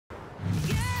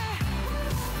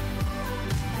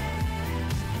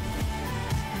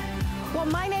Well,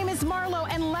 my name is Marlo,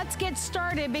 and let's get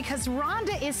started because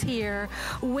Rhonda is here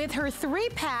with her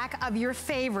 3-pack of your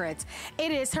favorites.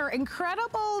 It is her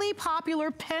incredibly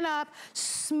popular pinup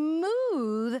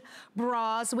smooth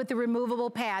bras with the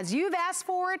removable pads. You've asked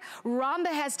for it. Rhonda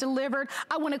has delivered.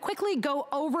 I want to quickly go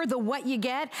over the what you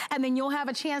get, and then you'll have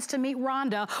a chance to meet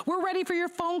Rhonda. We're ready for your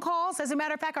phone calls. As a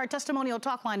matter of fact, our testimonial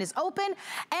talk line is open,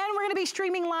 and we're going to be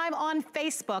streaming live on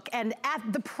Facebook. And at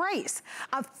the price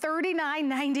of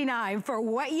 $39.99 for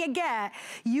what you get,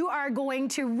 you are going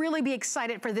to really be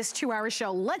excited for this 2-hour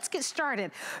show. Let's get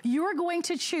started. You're going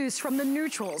to choose from the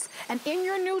neutrals, and in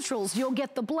your neutrals, you'll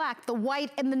get the black, the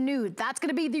white, and the nude. That's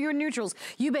going to be your neutrals.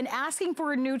 You've been asking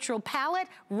for a neutral palette.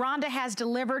 Rhonda has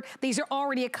delivered. These are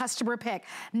already a customer pick.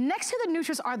 Next to the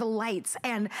neutrals are the lights,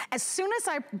 and as soon as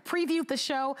I previewed the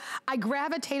show, I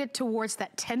gravitated towards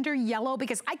that tender yellow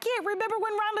because I can't remember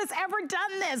when Rhonda's ever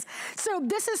done this. So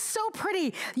this is so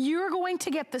pretty. You're going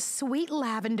to get the sweet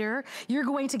lavender, you're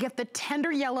going to get the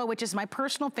tender yellow, which is my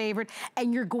personal favorite,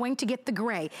 and you're going to get the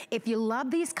gray. If you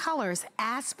love these colors,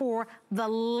 ask for the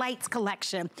lights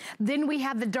collection. Then we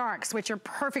have the darks, which are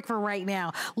perfect for right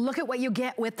now. Look at what you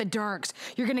get with the darks.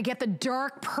 You're gonna get the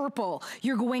dark purple.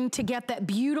 You're going to get that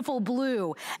beautiful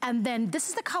blue. And then this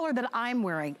is the color that I'm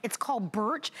wearing. It's called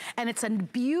birch, and it's a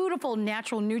beautiful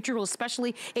natural neutral,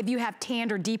 especially if you have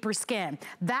tanned or deeper skin.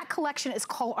 That collection is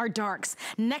called our darks.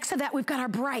 Next to that, we've got our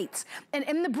brights. And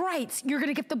in the brights, you're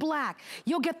gonna get the black.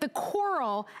 You'll get the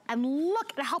coral, and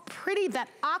look at how pretty that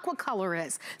aqua color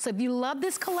is. So if you love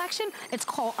this collection, it's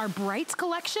called our brights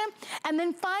collection. And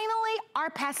then finally, our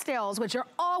pastels, which are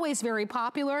always very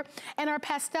popular. And our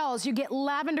pastels, you get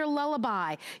lavender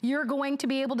lullaby. You're going to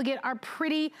be able to get our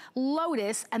pretty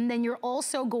lotus, and then you're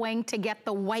also going to get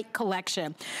the white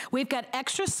collection. We've got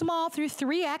extra small through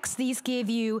 3X. These give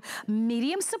you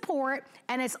medium support,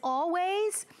 and as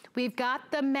always, we've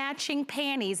got the matching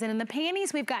panties, and in the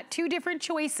panties, we've got 2 different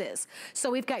choices. So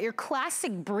we've got your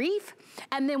classic brief,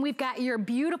 and then we've got your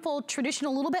beautiful,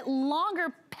 traditional, a little bit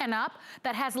longer pinup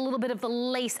that has a little bit of the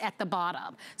lace at the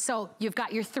bottom. So you've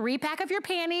got your 3-pack of your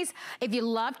panties. If you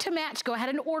love to match, go ahead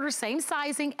and order same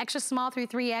sizing, extra small through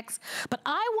 3X. But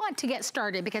I want to get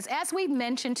started because as we've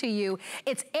mentioned to you,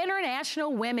 it's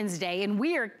International Women's Day, and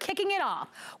we are kicking it off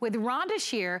with Rhonda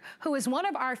Shear, who is one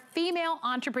of our female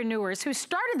entrepreneurs who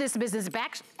started this business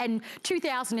back in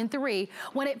 2003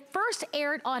 when it first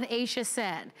aired on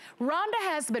HSN. Rhonda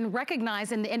has been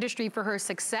recognized in the industry for her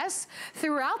success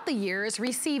throughout the years,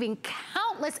 receiving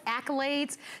countless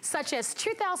accolades such as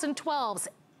 2012's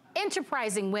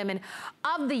Enterprising Women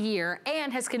of the Year,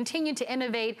 and has continued to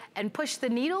innovate and push the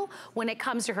needle when it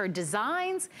comes to her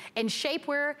designs and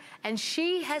shapewear, and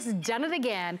she has done it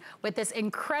again with this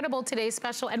incredible Today's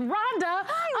Special. And Rhonda,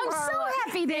 I'm so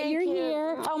happy that you're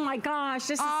here. Oh my gosh,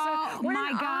 this is what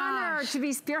an honor to be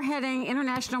spearheading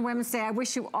International Women's Day. I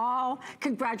wish you all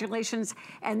congratulations,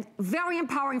 and very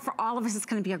empowering for all of us. It's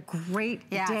going to be a great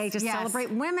day to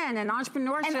celebrate women and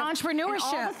entrepreneurship. And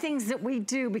all the things that we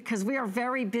do, because we are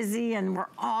very busy and we're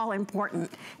all important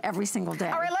every single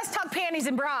day. All right, let's talk panties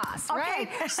and bras, right?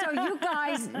 Okay, so you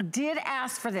guys did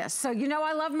ask for this. So you know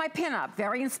I love my pinup,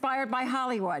 very inspired by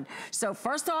Hollywood. So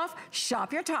first off,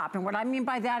 shop your top. And what I mean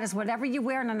by that is whatever you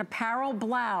wear in an apparel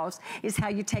blouse is how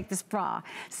you take this bra.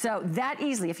 So that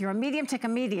easily, if you're a medium, take a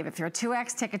medium. If you're a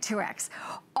 2X, take a 2X.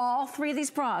 All 3 of these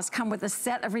bras come with a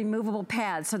set of removable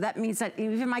pads. So that means that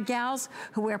even my gals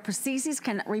who wear prostheses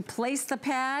can replace the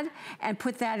pad and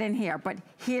put that in here. But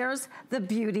here's the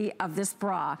beauty of this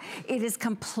bra. It is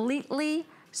completely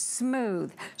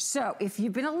smooth. So if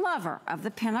you've been a lover of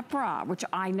the pinup bra, which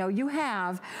I know you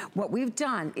have, what we've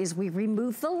done is we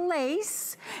removed the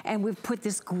lace and we've put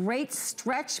this great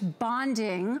stretch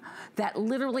bonding that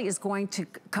literally is going to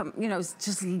come, you know,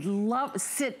 just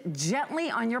sit gently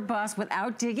on your bust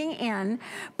without digging in,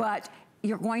 but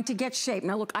you're going to get shape.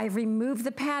 Now look, I've removed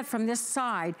the pad from this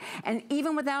side, and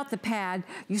even without the pad,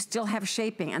 you still have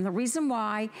shaping. And the reason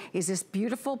why is this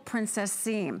beautiful princess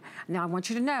seam. Now I want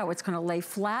you to know it's gonna lay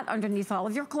flat underneath all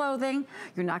of your clothing.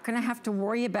 You're not gonna have to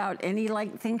worry about any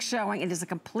things showing. It is a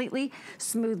completely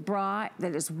smooth bra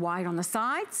that is wide on the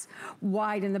sides,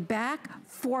 wide in the back,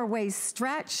 4-way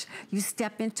stretch. You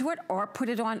step into it or put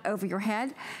it on over your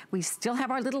head. We still have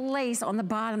our little lace on the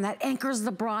bottom that anchors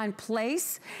the bra in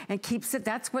place and keeps opposite.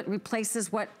 That's what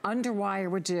replaces what underwire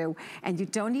would do. And you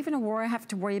don't even have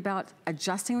to worry about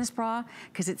adjusting this bra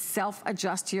because it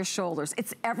self-adjusts to your shoulders.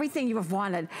 It's everything you have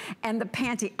wanted. And the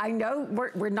panty, I know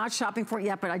we're not shopping for it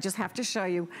yet, but I just have to show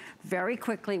you very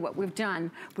quickly what we've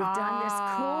done. We've done this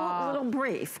cool little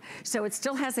brief. So it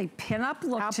still has a pin-up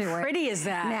look to it. How pretty is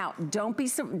that? Now, don't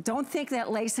think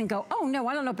that lace and go, oh no,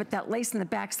 I don't know, but that lace in the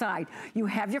back side. You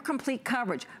have your complete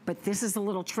coverage, but this is a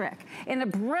little trick. In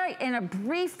a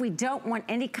brief, we don't want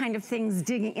any kind of things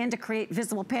digging in to create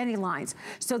visible panty lines.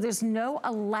 So there's no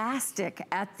elastic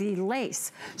at the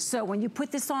lace. So when you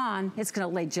put this on, it's gonna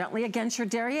lay gently against your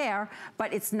derriere,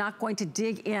 but it's not going to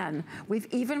dig in. We've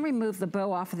even removed the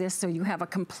bow off of this so you have a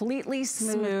completely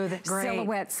smooth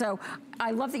silhouette. So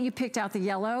I love that you picked out the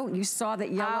yellow. You saw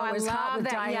that yellow is hot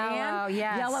with Diane. Yellow,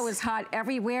 yes. Yellow is hot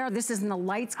everywhere. This is in the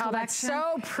lights collection. That's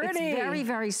so pretty. It's very,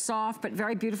 very soft, but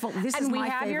very beautiful. This is my favorite collection. And we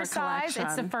have your size.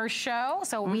 It's the first show,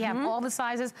 so we have all the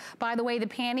sizes. By the way, the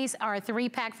panties are a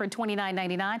 3-pack for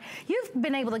 $29.99. You've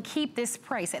been able to keep this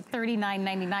price at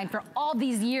 $39.99 for all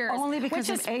these years. Only because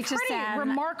of HSN. Pretty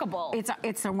remarkable.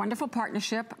 It's a wonderful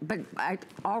partnership, but I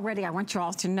want you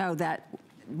all to know that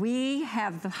we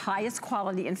have the highest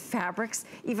quality in fabrics.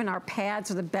 Even our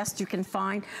pads are the best you can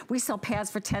find. We sell pads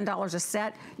for $10 a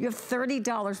set. You have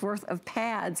 $30 worth of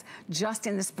pads just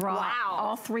in this bra. Wow.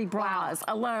 All 3 bras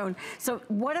alone. So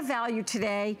what a value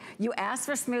today. You asked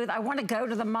for smooth. I want to go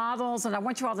to the models and I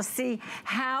want you all to see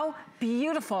how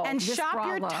beautiful and this shop bra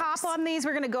your looks. top on these.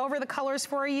 We're going to go over the colors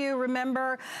for you.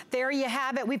 Remember, there you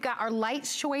have it. We've got our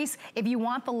lights choice. If you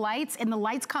want the lights in the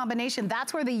lights combination,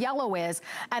 that's where the yellow is.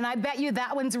 And I bet you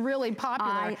that one's really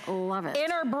popular. I love it.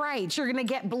 In our brights, you're going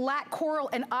to get black, coral,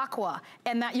 and aqua.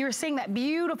 And that you're seeing that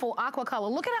beautiful aqua color.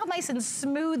 Look at how nice and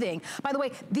smoothing. By the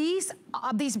way, these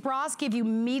bras give you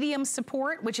medium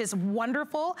support, which is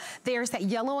wonderful. There's that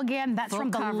yellow again. That's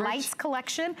from the lights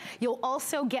collection. You'll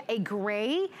also get a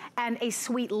gray and a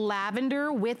sweet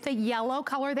lavender with the yellow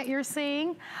color that you're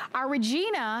seeing. Our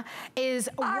Regina is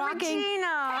rocking.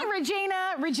 Hey,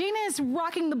 Regina. Regina is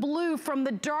rocking the blue from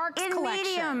the darks collection.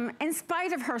 In medium, in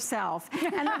spite of herself.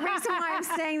 And the reason why I'm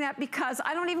saying that, because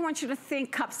I don't even want you to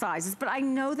think cup sizes, but I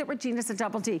know that Regina's a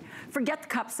double D. Forget the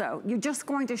cups though. You're just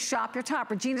going to shop your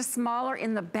top. Regina's smaller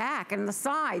in the back and the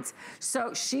sides,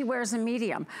 so she wears a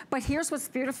medium. But here's what's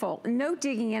beautiful. No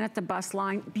digging in at the bust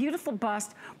line. Beautiful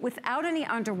bust without any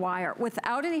underwire,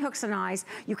 without any hooks and eyes.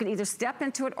 You can either step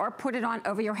into it or put it on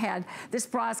over your head. This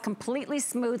bra is completely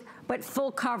smooth, but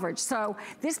full coverage. So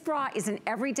this bra is an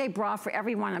everyday bra for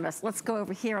every one of us. Let's go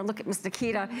over here and look at Miss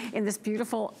Nikita in this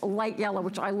beautiful light yellow,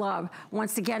 which I love.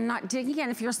 Once again, not digging in.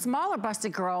 If you're a smaller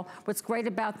busted girl, what's great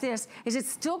about this is it's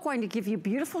still going to give you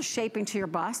beautiful shaping to your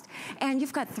bust, and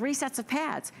you've got 3 sets of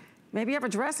pads. Maybe you have a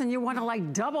dress and you want to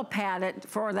like double pad it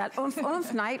for that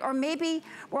oomph night, or maybe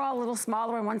we're all a little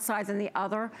smaller on one side than the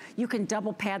other. You can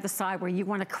double pad the side where you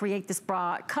want to create this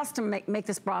bra, custom make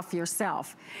this bra for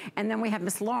yourself. And then we have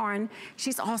Miss Lauren.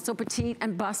 She's also petite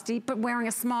and busty, but wearing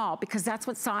a small because that's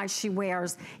what size she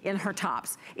wears in her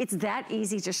tops. It's that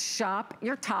easy. Just shop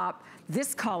your top.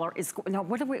 This color is, no,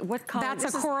 what color?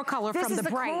 That's a coral color from the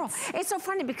brights. It's so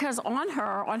funny because on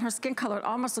her skin color, it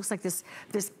almost looks like this,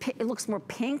 it looks more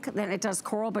pink than it does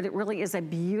coral, but it really is a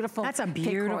beautiful That's a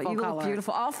beautiful color. You look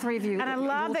beautiful. All 3 of you. And I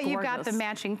love that you've got the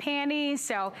matching panties.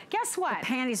 So guess what? The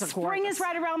panties are gorgeous. Spring is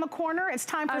right around the corner. It's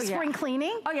time for spring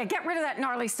cleaning. Oh yeah, get rid of that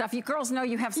gnarly stuff. You girls know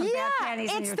you have some bad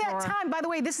panties in your drawer. It's that time. By the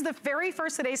way, this is the very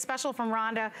first Today's Special from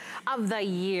Rhonda of the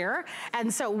year.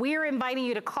 And so we're inviting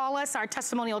you to call us. Our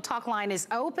testimonial talk line is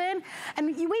open. And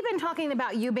we've been talking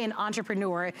about you being an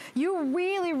entrepreneur. You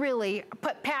really, really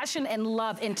put passion and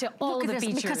love into all the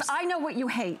features. Because I know what you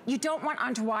hate. You don't want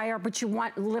underwire, but you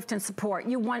want lift and support.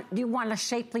 You want a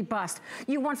shapely bust.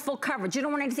 You want full coverage. You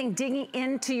don't want anything digging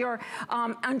into your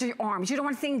under your arms. You don't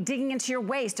want anything digging into your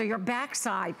waist or your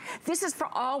backside. This is for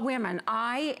all women.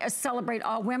 I celebrate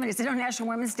all women. It's International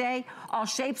Women's Day. All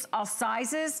shapes, all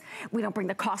sizes. We don't bring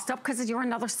the cost up because you're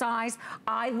another size.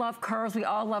 I love curves. We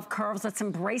all love curves. Let's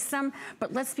embrace them,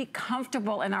 but let's be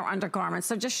comfortable in our undergarments.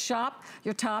 So just shop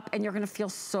your top and you're gonna feel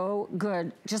so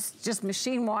good. Just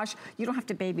machine wash. You don't have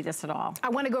to baby this at all. I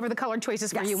want to go over the color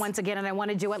choices for you once again, and I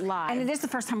want to do it live. And it is the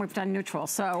first time we've done neutral,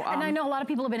 so. And I know a lot of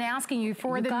people have been asking you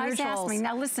for the neutrals. You guys asked me.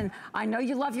 Now listen, I know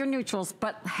you love your neutrals,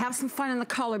 but have some fun in the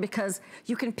color because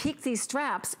you can peak these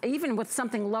straps even with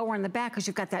something lower in the back because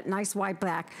you've got that nice wide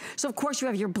back. So of course you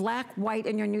have your black, white,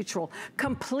 and your neutral.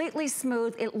 Completely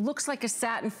smooth. It looks like a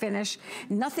satin finish.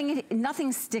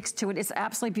 Nothing sticks to it. It's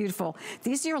absolutely beautiful.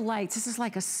 These are your lights. This is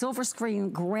like a silver screen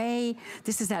gray.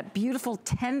 This is that beautiful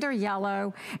tender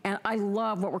yellow. And I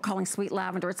love what we're calling sweet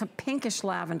lavender. It's a pinkish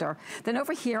lavender. Then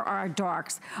over here are our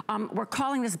darks. We're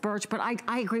calling this birch, but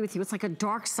I agree with you. It's like a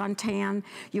dark suntan.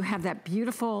 You have that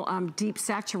beautiful deep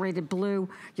saturated blue,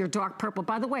 your dark purple.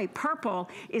 By the way, purple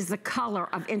is the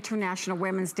color of International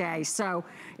Women's Day. So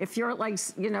if you're like,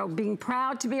 you know, being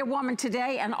proud to be a woman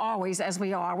today and always, as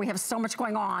we are, we have so much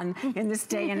going on in this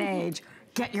day and age.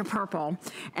 Get your purple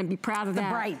and be proud of that.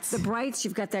 The brights. The brights,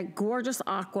 you've got that gorgeous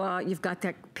aqua, you've got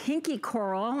that pinky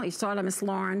coral. You saw it on Miss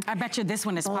Lauren. I bet you this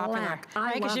one is popular. Black.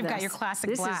 Right? Because you've got your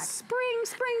classic black. This is spring,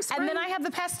 spring, spring. And then I have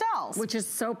the pastels. Which is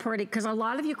so pretty, because a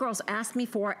lot of you girls ask me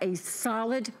for a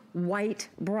solid white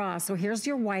bra. So here's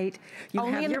your white. You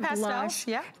Only have in your the pastel, blush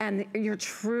yeah. And your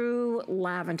true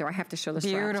lavender. I have to show the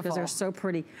straps because they're so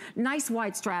pretty. Nice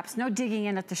white straps, no digging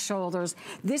in at the shoulders.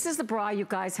 This is the bra you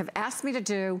guys have asked me to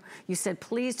do. You said,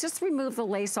 please just remove the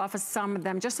lace off of some of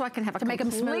them just so I can have a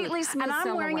completely smooth And I'm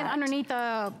silhouette. wearing it underneath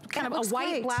a kind of a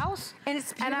white blouse. And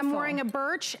it's beautiful. And I'm wearing a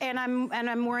birch, and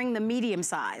I'm wearing the medium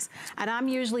size. And I'm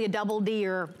usually a double D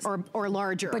or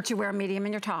larger. But you wear medium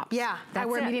in your tops. Yeah, I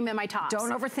wear medium in my tops.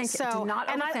 Don't overthink it. Do not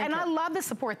overthink it. And I love the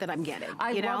support that I'm getting.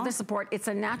 I love the support. It's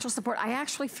a natural support. I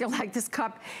actually feel like this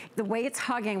cup, the way it's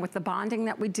hugging with the bonding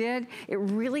that we did, it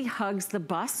really hugs the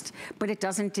bust, but it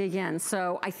doesn't dig in.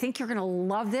 So I think you're gonna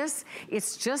love this.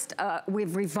 It's just,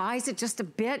 we've revised it just a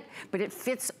bit, but it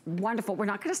fits wonderful. We're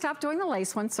not gonna stop doing the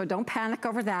lace one, so don't panic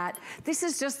over that. This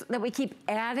is just that we keep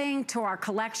adding to our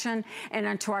collection and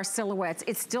onto our silhouettes.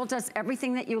 It still does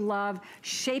everything that you love,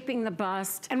 shaping the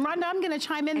bust. And Rhonda, I'm gonna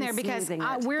chime in there because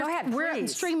we're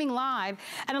streaming live,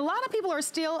 and a lot of people are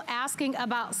still asking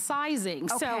about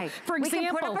sizing. Okay. So, for example, we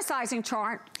can put up a sizing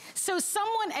chart. So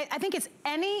someone, I think it's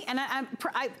Annie, and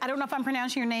I don't know if I'm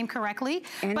pronouncing your name correctly,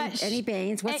 but Annie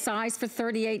Baines, what size for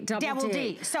 38 double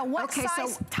D? So what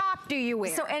size top do you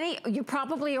wear? So Annie, you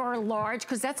probably are a large,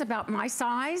 because that's about my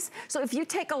size. So if you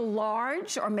take a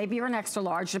large, or maybe you're an extra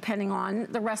large, depending on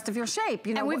the rest of your shape.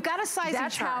 You know, and we've got a sizing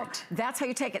chart. That's how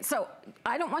you take it. So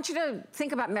I don't want you to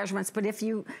think about measurements, but if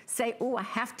you say, oh, I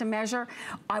have to measure,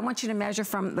 I want you to measure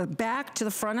from the back to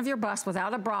the front of your bust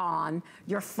without a bra on,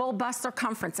 your full bust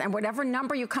circumference, and whatever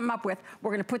number you come up with, we're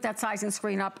gonna put that sizing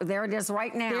screen up. There it is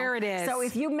right now. There it is. So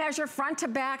if you measure front to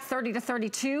back, 30 to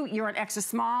 32, you're an extra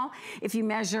small. If you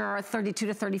measure 32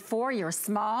 to 34, you're a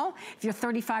small. If you're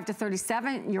 35 to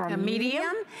 37, you're a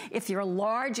medium. If you're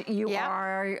large, you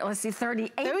are, let's see,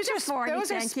 38 to 40.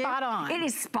 Those are spot on. It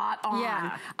is spot on.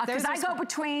 Yeah. Because I go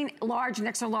between large and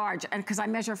extra large, and because I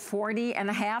measure 40 and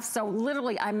a half, so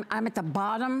literally I'm at the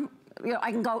bottom. You know,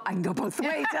 I can go both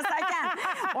ways, yes I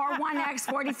can. Or 1X,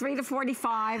 43 to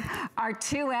 45. Our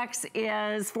 2X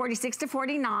is 46 to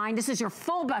 49. This is your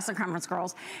full bust circumference,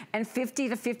 girls. And 50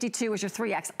 to 52 is your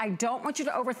 3X. I don't want you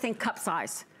to overthink cup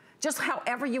size. Just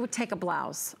however you would take a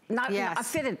blouse. Not a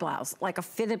fitted blouse, like a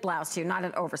fitted blouse to you, not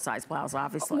an oversized blouse,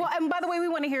 obviously. Well, and by the way, we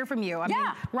want to hear from you. I mean,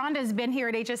 Rhonda's been here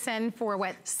at HSN for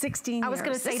what? 16 years. I was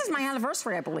going to say. This is my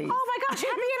anniversary, I believe. Oh my gosh,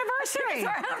 happy anniversary.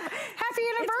 Happy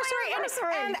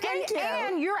anniversary. Thank you.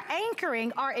 And you're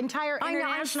anchoring our entire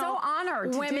International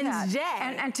Women's Day.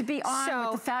 And to be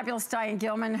on with the fabulous Diane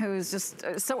Gilman, who's just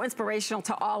so inspirational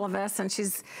to all of us. And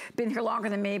she's been here longer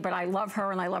than me, but I love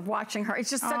her and I love watching her. It's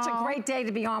just such a great day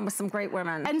to be on with some great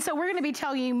women. And so we're going to be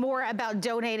telling you more about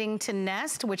donating to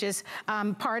Nest, which is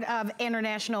part of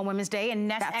International Women's Day, and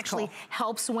Nest actually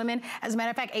helps women. As a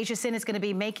matter of fact, HSN is going to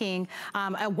be making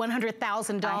a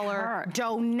 $100,000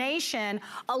 donation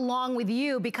along with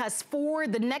you, because for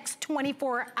the next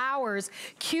 24 hours,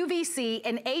 QVC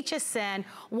and HSN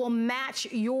will match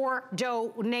your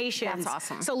donations. That's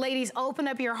awesome. So ladies, open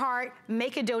up your heart,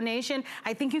 make a donation.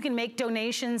 I think you can make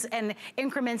donations in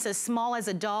increments as small as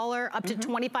 $1 up to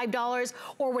 $25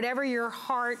 or whatever your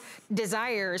heart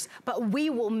desires, but we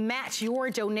will match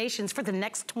your donations for the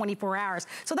next 24 hours.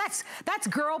 So that's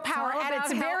girl power at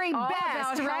its very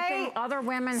best, right? Helping other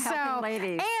women, helping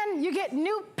ladies. And you get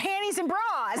new panties and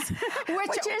bras,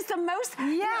 which is the most,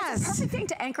 it's the perfect thing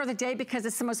to anchor the day, because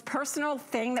it's the most personal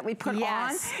thing that we put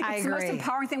on. It's the most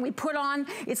empowering thing we put on.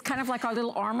 It's kind of like our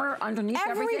little armor underneath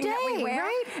everything that we wear.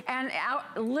 Right? And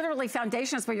literally,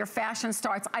 foundation is where your fashion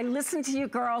starts. I listen to you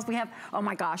girls. We have, oh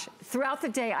my gosh, throughout the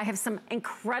day, I have some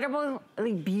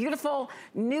incredibly beautiful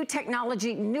new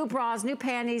technology, new bras, new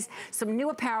panties, some new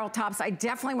apparel tops. I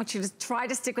definitely want you to try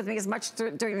to stick with me as much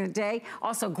during the day.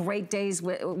 Also, great days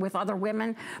with other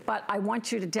women. But I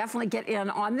want you to definitely get in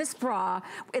on this bra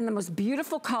in the most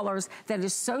beautiful colors that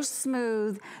is so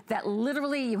smooth that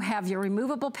literally you have your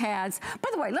removable pads. By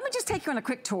the way, let me just take you on a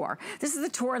quick tour. This is the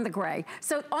tour in the gray.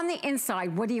 So on the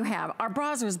inside, what do you have? Our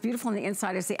bras are as beautiful on the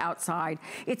inside as the outside.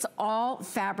 It's all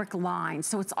fabulous. fabric lined,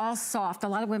 so it's all soft. A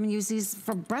lot of women use these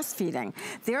for breastfeeding.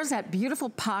 There's that beautiful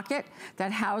pocket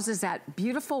that houses that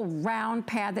beautiful round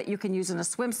pad that you can use in a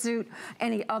swimsuit,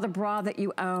 any other bra that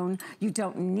you own. You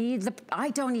don't need I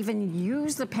don't even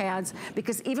use the pads,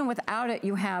 because even without it,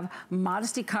 you have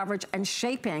modesty coverage and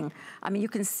shaping. I mean, you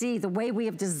can see the way we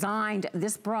have designed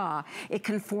this bra, it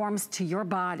conforms to your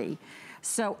body.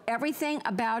 So everything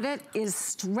about it is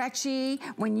stretchy.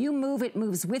 When you move, it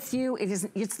moves with you.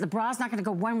 The bra's not gonna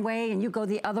go one way and you go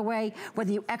the other way,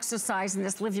 whether you exercise in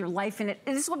this, live your life in it.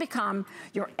 And this will become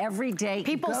your everyday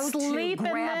People sleep in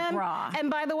them. Bra. And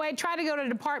by the way, try to go to a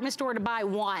department store to buy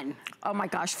one. Oh my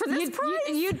gosh, for this price?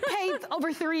 You'd pay over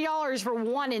 $30 for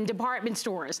one in department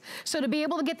stores. So to be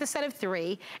able to get the set of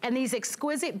 3 and these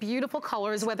exquisite, beautiful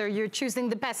colors, whether you're choosing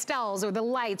the pastels or the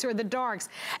lights or the darks,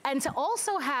 and to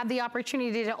also have the opportunity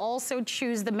to also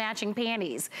choose the matching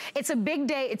panties. It's a big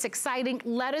day, it's exciting.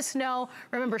 Let us know.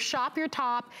 Remember, shop your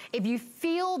top. If you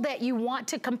feel that you want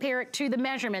to compare it to the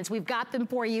measurements, we've got them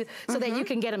for you so that you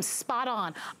can get them spot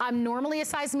on. I'm normally a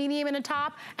size medium in a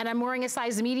top, and I'm wearing a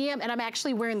size medium, and I'm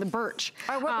actually wearing the birch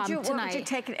what would you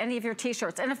take in any of your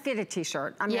t-shirts? And a fitted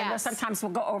t-shirt. I mean, sometimes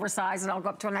we'll go oversized and I'll go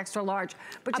up to an extra large.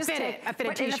 But just take a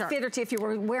fitted t-shirt. In a fitted if you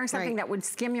were wearing something that would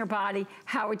skim your body,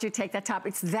 how would you take that top?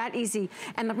 It's that easy.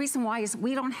 And the reason why is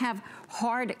we don't have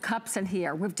hard cups in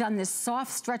here. We've done this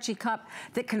soft, stretchy cup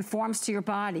that conforms to your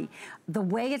body. The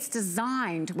way it's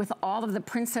designed with all of the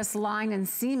princess line and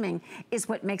seaming is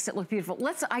what makes it look beautiful.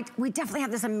 We definitely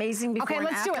have this amazing before and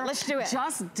after. Let's do it.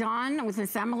 Just done with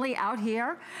Miss Emily out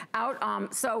here.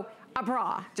 So a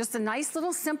bra, just a nice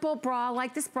little simple bra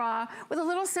like this bra with a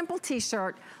little simple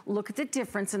t-shirt. Look at the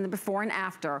difference in the before and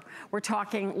after. We're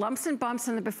talking lumps and bumps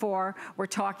in the before. We're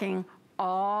talking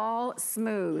all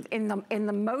smooth in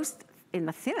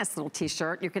the thinnest little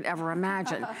t-shirt you could ever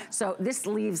imagine. So this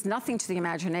leaves nothing to the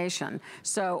imagination.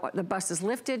 So the bust is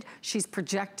lifted, she's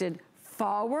projected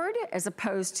forward as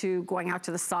opposed to going out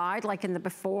to the side like in the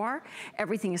before.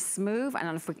 Everything is smooth. I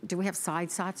don't know if do we have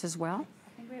side shots as well?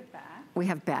 I think we have back. We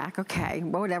have back, okay.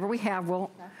 Well, whatever we have,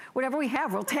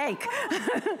 we'll take.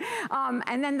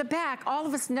 And then the back, all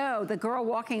of us know the girl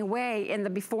walking away in the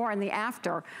before and the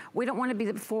after. We don't want to be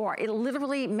the before. It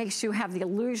literally makes you have the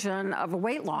illusion of a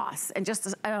weight loss and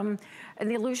just and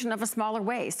the illusion of a smaller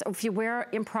waist. If you wear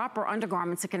improper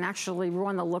undergarments, it can actually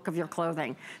ruin the look of your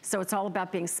clothing. So it's all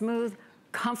about being smooth,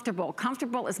 comfortable.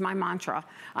 Comfortable is my mantra.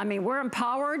 I mean, we're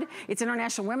empowered. It's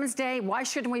International Women's Day. Why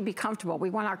shouldn't we be comfortable? We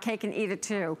want our cake and eat it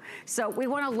too. So we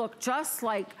want to look just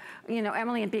like, you know,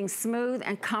 Emily, and being smooth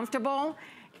and comfortable.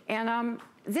 And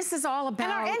this is all about...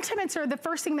 And our intimates are the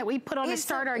first thing that we put on to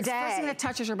start our day. It's the first thing that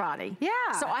touches your body. Yeah.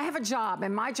 So I have a job,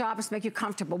 and my job is to make you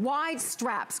comfortable. Wide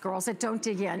straps, girls, that don't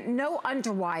dig in. No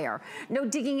underwire. No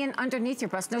digging in underneath your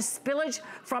breast. No spillage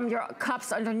from your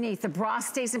cups underneath. The bra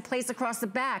stays in place across the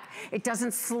back. It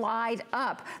doesn't slide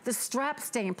up. The straps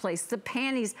stay in place. The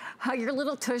panties hug your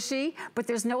little tushy, but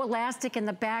there's no elastic in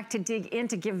the back to dig in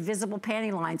to give visible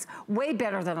panty lines. Way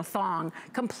better than a thong.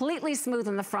 Completely smooth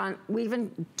in the front. We even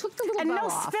took the little bow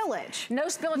off. Spillage. No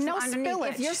spillage no from underneath. spillage.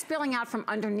 If you're spilling out from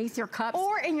underneath your cups.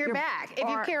 Or in your back. If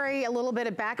you carry a little bit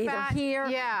of back fat. Either here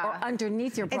or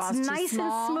underneath your bra. It's nice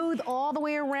and smooth all the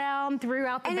way around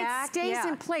throughout the back. And it stays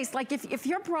in place. Like if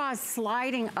your bra is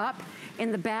sliding up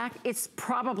in the back, it's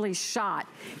probably shot.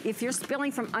 If you're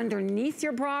spilling from underneath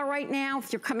your bra right now,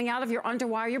 if you're coming out of your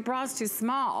underwire, your bra's too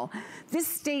small. This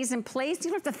stays in place.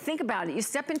 You don't have to think about it. You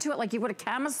step into it like you would a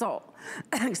camisole.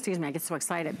 Excuse me, I get so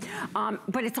excited.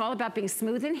 But it's all about being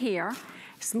smooth in here,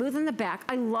 smooth in the back.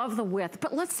 I love the width,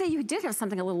 but let's say you did have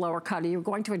something a little lower cut, or you were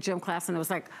going to a gym class and it was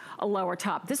like a lower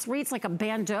top. This reads like a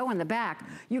bandeau in the back.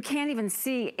 You can't even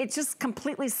see. It's just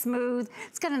completely smooth.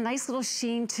 It's got a nice little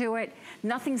sheen to it.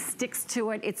 Nothing sticks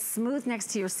to it. It's smooth next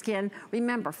to your skin.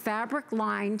 Remember, fabric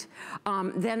lined,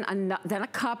 then a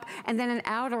cup, and then an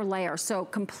outer layer. So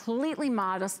completely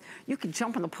modest. You could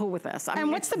jump in the pool with this. I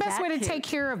mean, what's the best way to take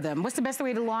care of them? What's the best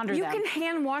way to launder them? You can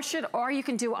hand wash it, or you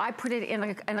can do, I put it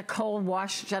in a cold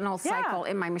wash general cycle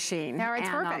in my machine. All right,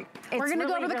 perfect. We're gonna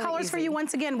go over the colors for you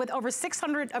once again with over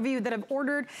 600 of you that have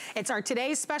ordered. It's our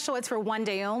today's special. It's for one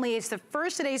day only. It's the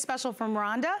first today's special from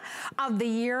Rhonda of the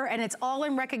year, and it's all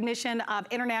in recognition of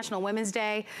International Women's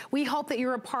Day. We hope that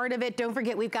you're a part of it. Don't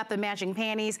forget, we've got the matching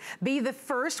panties. Be the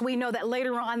first. We know that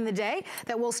later on in the day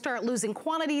that we'll start losing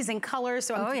quantities and colors,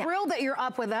 so I'm thrilled that you're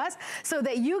up with us so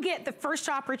that you get the first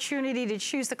opportunity to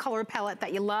choose the color palette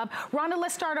that you love. Rhonda,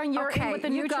 let's start on your end with the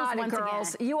neutrals once again.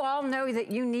 girls, you all know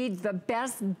that you need the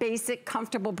best basic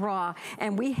comfortable bra,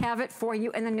 and we have it for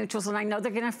you in the neutrals, and I know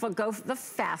they're gonna go the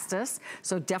fastest,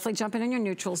 so definitely jump in on your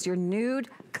neutrals, your nude,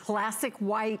 classic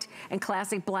white, and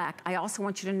classic black. I also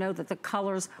want you to know that the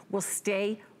colors will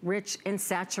stay rich and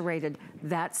saturated.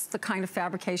 That's the kind of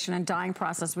fabrication and dyeing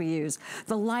process we use.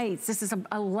 The lights, this is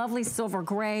a lovely silver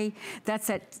gray. That's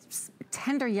that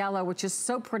tender yellow, which is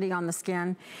so pretty on the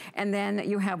skin. And then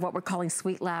you have what we're calling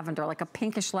sweet lavender, like a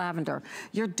pinkish lavender.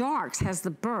 Your darks has the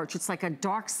birch. It's like a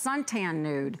dark suntan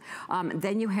nude.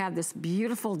 Then you have this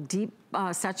beautiful deep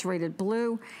saturated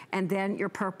blue, and then your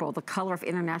purple, the color of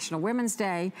International Women's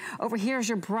Day. Over here is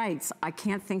your brights. I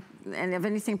can't think of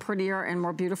anything prettier and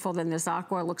more beautiful than this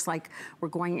aqua. It looks like we're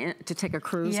going to take a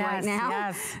cruise right now.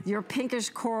 Yes. Your pinkish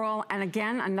coral, and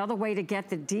again, another way to get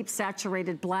the deep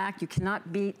saturated black. You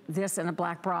cannot beat this in a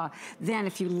black bra. Then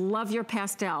if you love your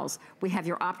pastels, we have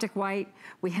your optic white,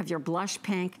 we have your blush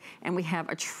pink, and we have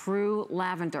a true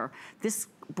lavender. This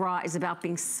bra is about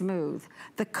being smooth.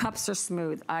 The cups are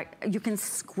smooth. You can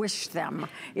squish them.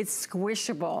 It's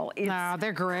squishable. It's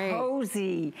they're great.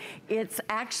 Cozy. It's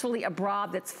actually a bra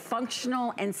that's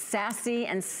functional and sassy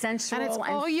and sensual and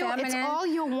feminine. It's all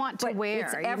you'll want to wear.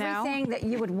 It's everything that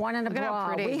you would want in a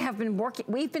bra.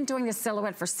 We've been doing this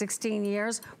silhouette for 16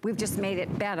 years. We've just made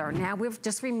it better. Now we've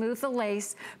just removed the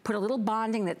lace, put a little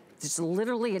bonding that just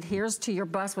literally adheres to your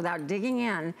bust without digging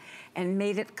in, and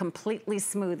made it completely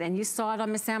smooth. And you saw it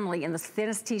on Miss Emily in the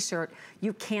thinnest t-shirt.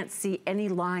 You can't see any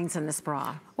lines in this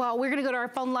bra. Well, we're gonna go to our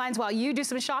phone lines while you do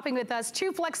some shopping with us.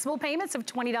 2 flexible payments of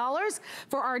 $20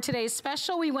 for our today's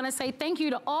special. We wanna say thank you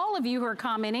to all of you who are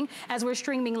commenting as we're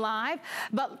streaming live.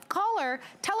 But caller,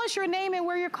 tell us your name and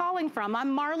where you're calling from.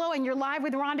 I'm Marlo and you're live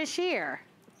with Rhonda Shear.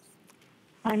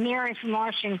 I'm Mary from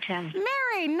Washington.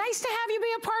 Mary, nice to have you be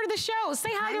a part of the show.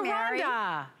 Say hi to Mary.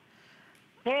 Rhonda.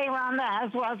 Hey, Rhonda,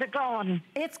 how's it going?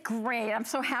 It's great. I'm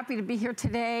so happy to be here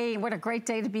today. What a great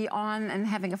day to be on and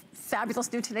having a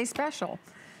fabulous new Today special.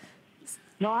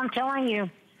 No, I'm telling you,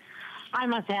 I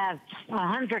must have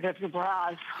 100 of the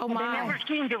bras. Oh, They my. never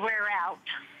seem to wear out.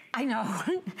 I know.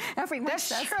 Everyone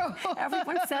says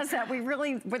that.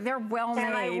 They're well made.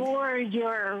 And I wore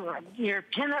your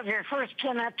first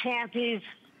pinup panties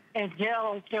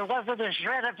until there wasn't a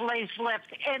shred of lace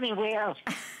left anywhere.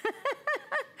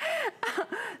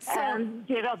 And,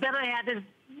 then I had to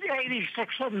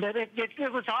 86 them, but it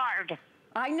was hard.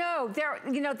 I know.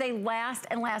 They last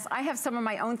and last. I have some of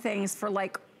my own things for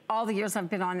like all the years I've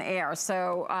been on air.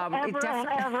 So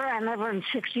ever in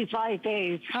 65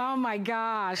 days. Oh my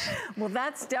gosh. Well,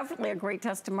 that's definitely a great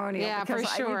testimonial. Yeah, because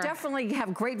for sure. You definitely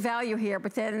have great value here,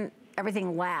 but then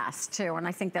everything lasts too, and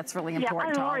I think that's really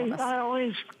important to all of us. I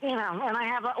always, and I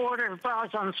have an order of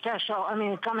bras on special. I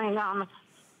mean, coming on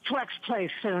Flex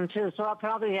Place soon too, so I'll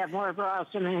probably have more bras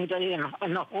than anybody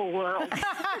in the whole world.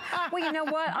 Well, you know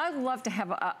what? I'd love to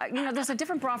have there's a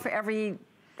different bra for every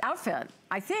outfit.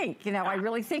 I think, I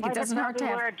really think it doesn't hurt to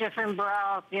have. I wear a different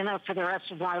bra, for the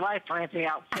rest of my life for every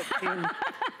outfit.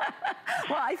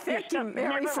 Well, I thank you,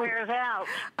 Mary. Never wears out.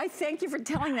 I thank you for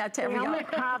telling that to everyone. The only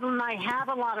problem I have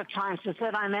a lot of times is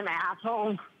that I'm an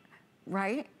asshole.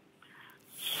 Right.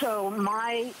 So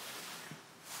my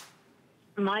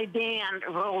band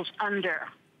rolls under.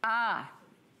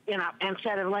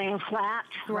 Instead of laying flat.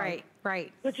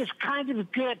 Right. Which is kind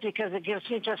of good because it gives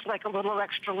me just like a little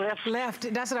extra lift.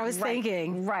 That's what I was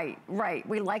thinking. Right.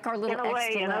 We like our little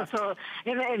extra lift. So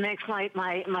it makes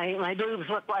my boobs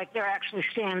look like they're actually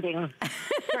standing.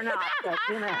 They're not, but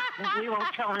we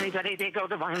won't tell anybody they go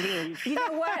to my knees. You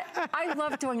know what? I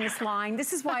love doing this line.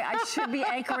 This is why I should be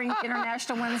anchoring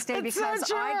International Women's Day because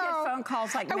so I get phone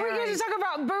calls like Mary. And we get to talk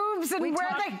about boobs and we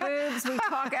talk boobs, we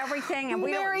talk everything, and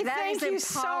Mary, that thank you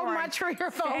so much for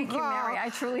your phone call. Thank you, Mary. I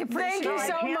truly appreciate it. Thank you so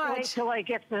I can't much. wait till I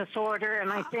get this order,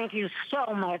 and I thank you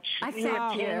so much. You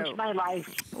have changed my life.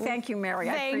 Thank you, Mary.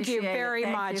 I appreciate it. Thank you very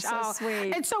much. Thank you, so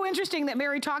sweet. It's so interesting that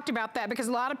Mary talked about that because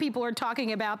a lot of people are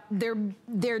talking about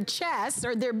their chests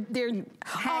or their.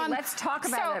 Hey, let's talk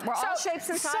about it. We're all shapes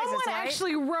and sizes, Someone right?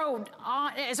 actually wrote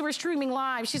as we're streaming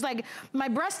live. She's like, my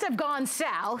breasts have gone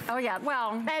south. Oh yeah,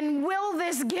 well. And will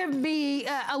this give me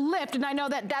a lift? And I know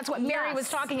that's what Mary was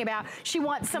talking about. She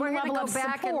wants some level of support. We're gonna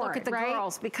go back and look at the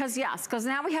girls because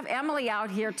now we have Emily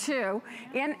out here too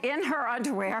in her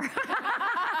underwear.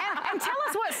 and tell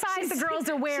us what size the girls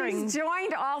are wearing. She's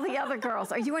joined all the other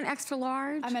girls. Are you an extra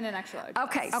large? I'm in an extra large.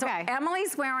 Okay, so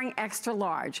Emily's wearing extra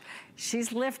large.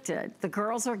 She's lifted. The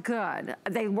girls are good.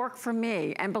 They work for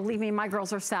me, and believe me, my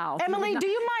girls are south. Emily, do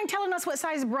you mind telling us what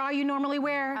size bra you normally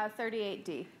wear?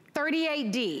 38D.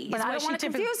 38D. But I don't want to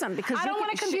confuse them because I don't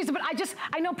want to confuse them, but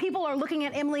I know people are looking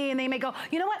at Emily and they may go,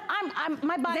 you know what,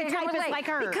 my body type is like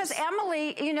hers. Because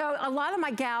Emily, you know, a lot of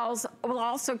my gals will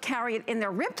also carry it in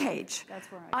their rib cage. That's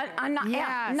right.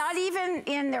 Not even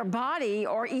in their body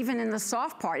or even in the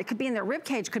soft part. It could be in their rib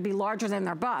cage, could be larger than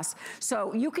their bust.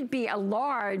 So you could be a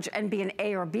large and be an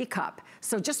A or B cup.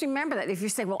 So just remember that if you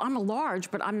say, well, I'm a large,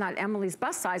 but I'm not Emily's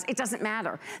bust size, it doesn't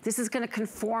matter. This is going to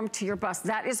conform to your bust.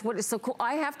 That is what is so cool.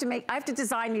 I have to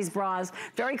design these bras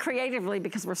very creatively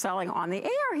because we're selling on the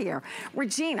air here.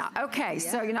 Regina, okay,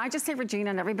 so you know, I just say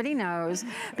Regina and everybody knows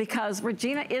because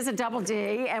Regina is a double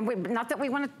D, and not that we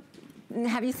want to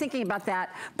have you thinking about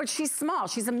that, but she's small.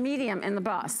 She's a medium in the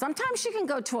bust. Sometimes she can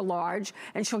go to a large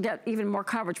and she'll get even more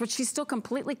coverage, but she's still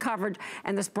completely covered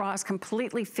and this bra is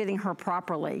completely fitting her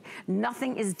properly.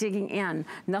 Nothing is digging in.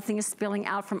 Nothing is spilling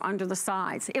out from under the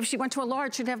sides. If she went to a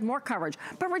large, she'd have more coverage.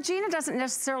 But Regina doesn't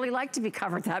necessarily like to be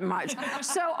covered that much.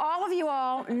 So all of you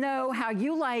all know how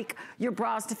you like your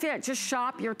bras to fit. Just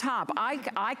shop your top.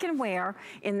 I can wear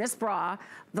in this bra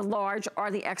the large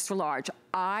or the extra large.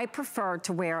 I prefer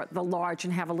to wear the large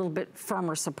and have a little bit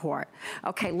firmer support.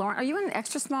 Okay, Lauren, are you in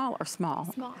extra small or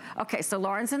small? Small. Okay, so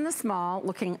Lauren's in the small,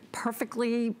 looking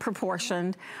perfectly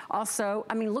proportioned. Also,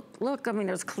 I mean, look, I mean,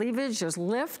 there's cleavage, there's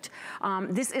lift.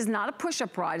 This is not a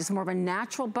push-up bra, it's more of a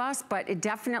natural bust, but it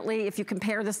definitely, if you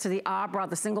compare this to the bra,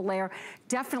 the single layer,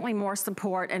 definitely more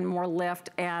support and more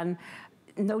lift and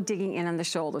no digging in on the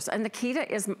shoulders. And Nikita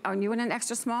are you in an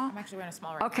extra small? I'm actually wearing a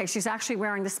small right now. Okay, she's actually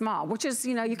wearing the small, which is,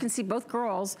 you know, you can see both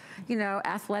girls, you know,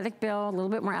 athletic build, a little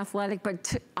bit more athletic,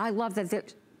 but I love that they're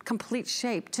complete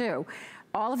shape too.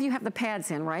 All of you have the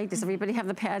pads in, right? Does everybody have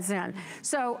the pads in?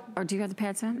 So, or do you have the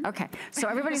pads in? Okay, so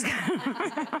everybody's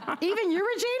Even you,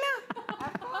 Regina?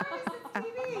 Of course, it's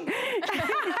TV.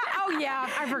 Oh yeah,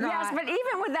 I forgot. Yes, but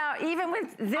even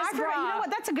with this bra. You know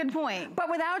what, that's a good point. But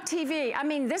without TV, I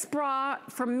mean, this bra,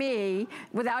 for me,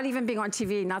 without even being on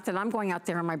TV, not that I'm going out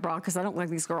there in my bra because I don't like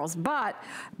these girls, but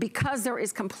because there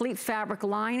is complete fabric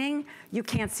lining, you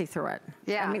can't see through it.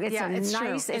 Yeah, I mean,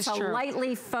 it's a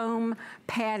lightly foam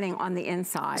padding on the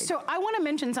inside. So I want to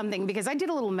mention something because I did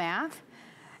a little math.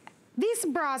 These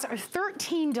bras are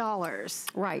 $13.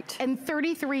 Right. And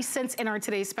 33 cents in our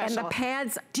today's special. And the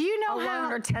pads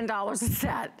alone are $10 a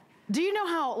set. Do you know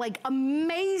how like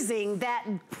amazing that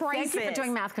price is? Thank you for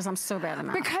doing math because I'm so bad at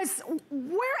math. Because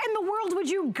where in the world would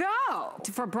you go?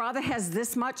 For a bra that has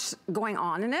this much going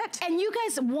on in it. And you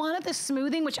guys wanted the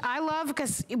smoothing, which I love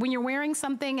because when you're wearing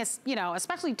something, you know,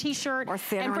 especially t-shirt, or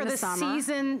thinner and for in the summer.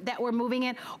 Season that we're moving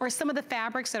in, or some of the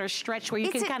fabrics that are stretched where you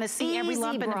can kind of see every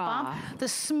lump in the bump. The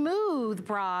smooth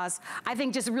bras, I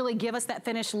think, just really give us that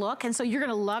finished look, and so you're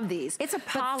gonna love these. It's a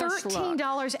polished look.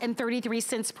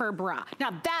 $13.33 per bra.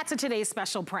 Now that's a today's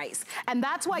special price, and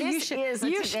that's why you should definitely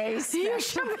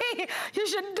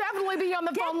be on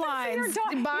the phone lines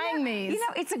buying these. You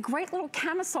know, it's a great little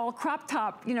camisole crop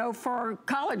top, you know, for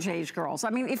college age girls.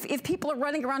 I mean, if people are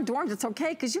running around dorms, it's okay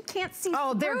because you can't see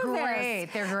through they're great.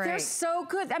 This. They're great. They're so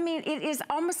good. I mean, it is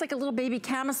almost like a little baby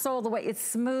camisole, the way it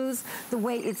smooths, the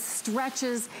way it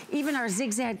stretches, even our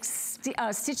zigzag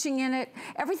stitching in it.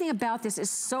 Everything about this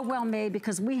is so well made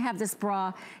because we have this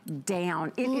bra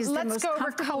down. It is the most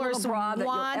comfortable little bra that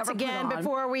you'll ever put on.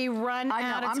 Before we run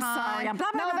out of time. I'm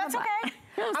sorry. No, that's okay.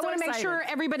 I want to make sure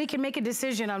everybody can make a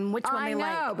decision on which one they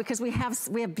like. I know, because we have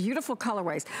beautiful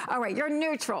colorways. All right, your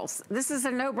neutrals. This is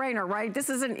a no-brainer, right? This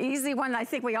is an easy one I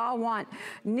think we all want.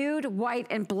 Nude, white,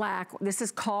 and black. This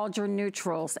is called your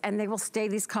neutrals, and they will stay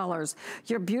these colors.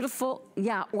 Your beautiful,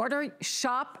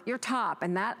 shop your top,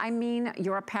 and that I mean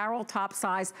your apparel top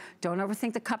size. Don't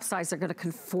overthink the cup size. They're going to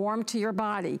conform to your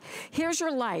body. Here's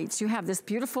your lights. You have this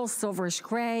beautiful silverish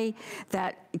gray,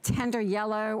 that tender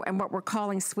yellow, and what we're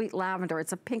calling sweet lavender.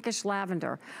 It's a pinkish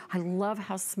lavender. I love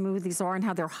how smooth these are and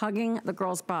how they're hugging the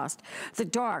girl's bust. The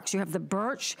darks, you have the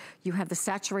birch, you have the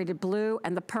saturated blue,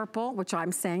 and the purple, which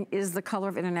I'm saying is the color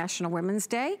of International Women's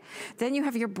Day. Then you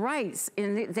have your brights,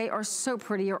 and they are so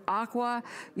pretty. Your aqua,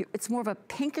 it's more of a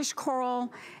pinkish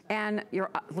coral, and your,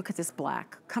 look at this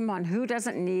black. Come on, who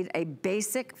doesn't need a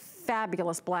basic,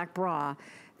 fabulous black bra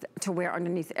to wear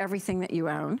underneath everything that you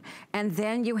own? And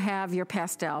then you have your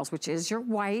pastels, which is your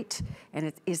white, and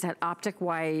it is that optic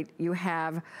white. You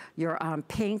have your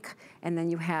pink, and then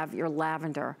you have your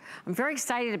lavender. I'm very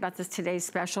excited about this today's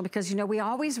special because, you know, we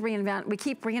always we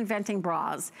keep reinventing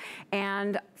bras.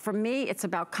 And for me, it's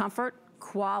about comfort,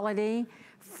 quality,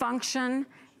 function,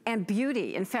 and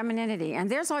beauty and femininity. And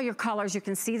there's all your colors. You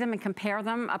can see them and compare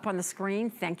them up on the screen.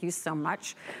 Thank you so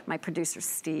much. My producer,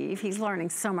 Steve, he's learning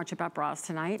so much about bras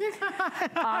tonight.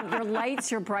 Your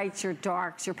lights, your brights, your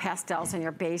darks, your pastels, and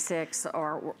your basics,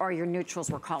 or your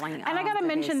neutrals, we're calling And I gotta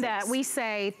mention basics. that we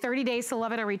say 30 days to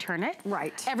love it or return it.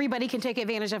 Right. Everybody can take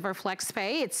advantage of our flex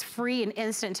pay. It's free and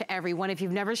instant to everyone if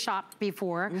you've never shopped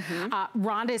before.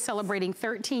 Rhonda is celebrating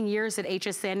 13 years at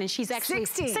HSN, and she's actually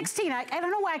 16. I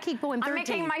don't know why I keep going 13. I'm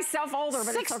making myself older,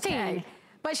 but 16. it's okay.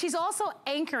 But she's also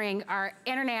anchoring our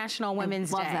International Women's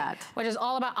Day, that. which is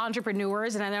all about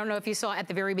entrepreneurs. And I don't know if you saw at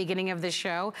the very beginning of the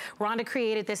show, Rhonda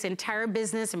created this entire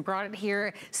business and brought it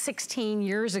here 16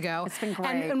 years ago. It's been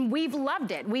great. And we've loved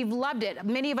it. We've loved it.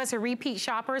 Many of us are repeat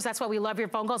shoppers. That's why we love your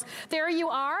phone calls. There you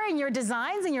are in your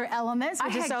designs and your elements. I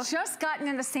had just gotten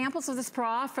into samples of this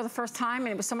bra for the first time, and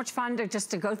it was so much fun to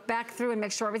just go back through and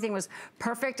make sure everything was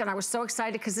perfect. And I was so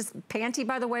excited because this panty,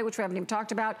 by the way, which we haven't even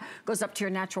talked about, goes up to your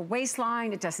natural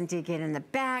waistline. It doesn't dig in the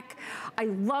back. I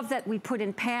love that we put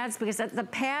in pads because the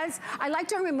pads, I like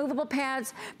doing removable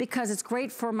pads because it's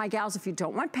great for my gals if you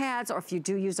don't want pads, or if you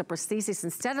do use a prosthesis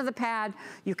instead of the pad,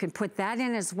 you can put that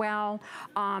in as well.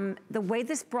 The way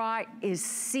this bra is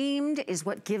seamed is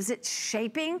what gives it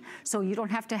shaping, so you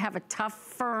don't have to have a tough,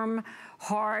 firm,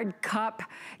 hard cup.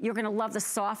 You're gonna love the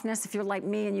softness. If you're like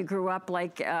me and you grew up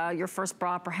like your first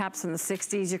bra perhaps in the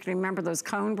 60s, you can remember those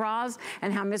cone bras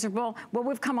and how miserable. Well,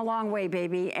 we've come a long way,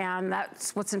 baby, and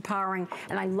that's what's empowering.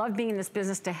 And I love being in this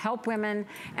business to help women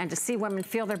and to see women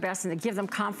feel their best and to give them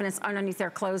confidence underneath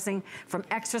their clothing from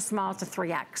extra small to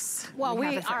 3X. Well,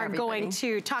 we are going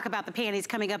to talk about the panties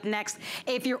coming up next.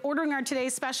 If you're ordering our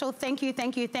today's special, thank you,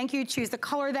 thank you, thank you. Choose the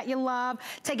color that you love.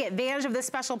 Take advantage of the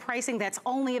special pricing that's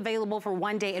only available for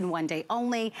one day and one day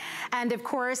only. And of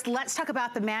course, let's talk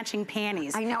about the matching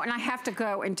panties. I know, and I have to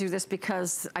go and do this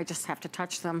because I just have to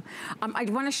touch them. I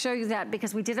want to show you that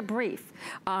because we did a brief.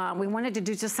 We wanted to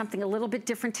do just something a little bit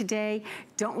different today.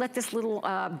 Don't let this little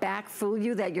back fool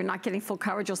you that you're not getting full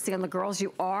coverage. You'll see on the girls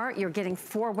you are. You're getting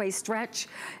 4-way stretch,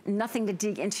 nothing to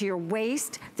dig into your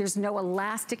waist. There's no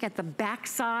elastic at the back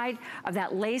side of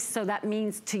that lace, so that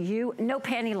means to you, no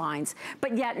panty lines.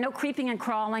 But yet, no creeping and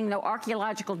crawling, no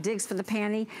archaeological digs for the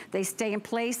panty. They stay in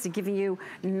place. They're giving you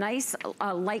nice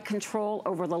light control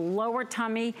over the lower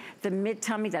tummy, the mid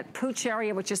tummy, that pooch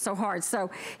area, which is so hard. So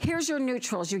here's your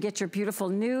neutrals. You get your beautiful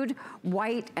nude,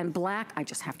 white, and black. I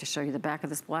just have to show you the back of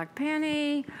this black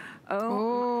panty.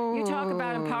 Oh, you talk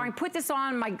about empowering. Put this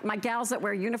on, my gals that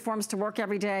wear uniforms to work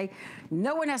every day.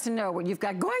 No one has to know what you've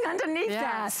got going underneath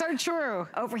that. So true.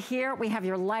 Over here, we have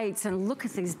your lights, and look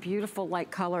at these beautiful light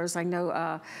colors. I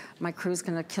know my crew's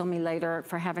gonna kill me later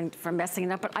for messing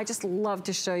it up, but I just love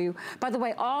to show you. By the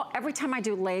way, every time I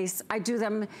do lace, I do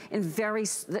them in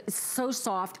it's so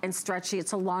soft and stretchy.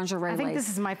 It's a lingerie lace. I think this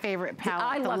is my favorite palette.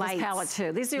 I love this palette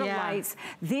too. These are your lights.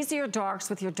 These are your darks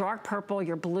with your dark purple,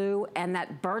 your blue, and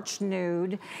that birch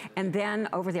nude. And then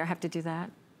over there, I have to do that.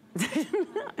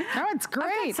 Oh, it's great.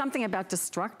 I've got something about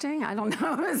destructing. I don't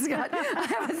know. I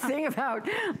have a thing about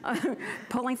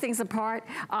pulling things apart.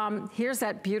 Here's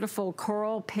that beautiful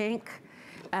coral pink.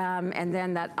 And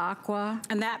then that aqua.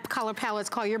 And that color palette's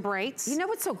called your brights. You know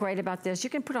what's so great about this? You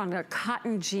can put on a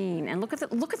cotton jean and look at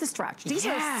the stretch. These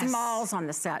are smalls on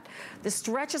the set. The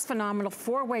stretch is phenomenal,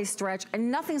 4-way stretch, and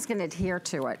nothing's gonna adhere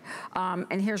to it.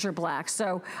 And here's your black.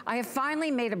 So I have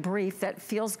finally made a brief that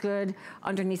feels good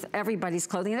underneath everybody's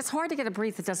clothing. And it's hard to get a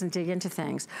brief that doesn't dig into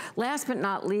things. Last but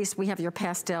not least, we have your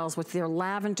pastels with your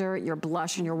lavender, your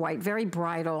blush, and your white. Very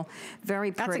bridal,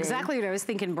 very pretty. That's exactly what I was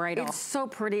thinking, bridal. It's so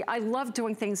pretty. I love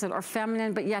doing things that are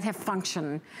feminine but yet have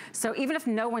function. So even if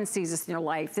no one sees this in your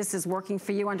life, this is working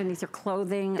for you underneath your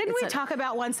clothing. Didn't we talk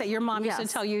about once that your mom used to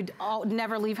tell you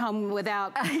never leave home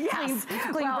without clean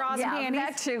bras and panties?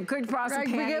 That too, good bras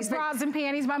and panties. Good bras and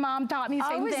panties. My mom taught me the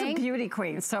same thing. I was a beauty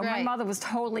queen, so my mother was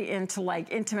totally into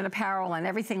like intimate apparel and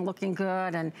everything looking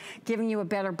good and giving you a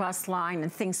better bust line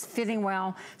and things fitting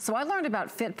well. So I learned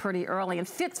about fit pretty early, and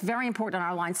fit's very important in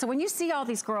our line. So when you see all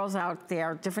these girls out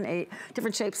there,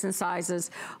 different shapes and sizes,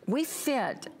 we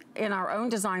fit in our own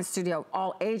design studio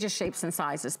all ages, shapes, and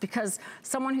sizes, because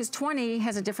someone who's 20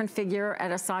 has a different figure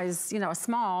at a size, a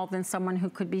small, than someone who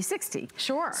could be 60.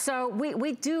 Sure. So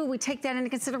we take that into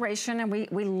consideration, and we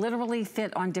literally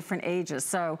fit on different ages.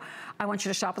 So I want you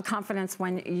to shop with confidence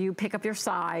when you pick up your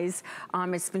size.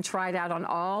 It's been tried out on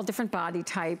all different body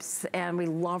types, and we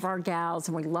love our gals,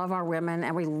 and we love our women,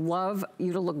 and we love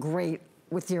you to look great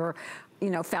with your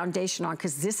foundation on,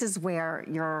 because this is where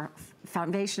your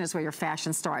foundation is where your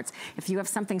fashion starts. If you have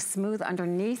something smooth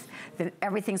underneath, then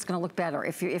everything's gonna look better.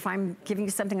 If I'm giving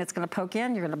you something that's gonna poke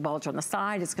in, you're gonna bulge on the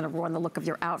side, it's gonna ruin the look of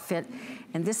your outfit.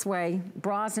 And this way,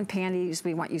 bras and panties,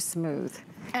 we want you smooth.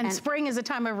 And spring is a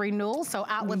time of renewal, so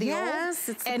out with the old. Yes,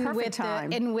 it's the perfect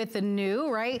time. And with the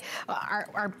new, right?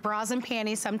 Our bras and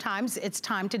panties, sometimes it's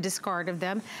time to discard of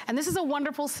them. And this is a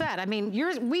wonderful set. I mean,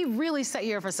 we really set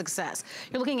you up for success.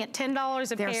 You're looking at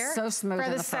 $10 a pair. They're so smooth for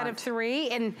in the the set front. of 3.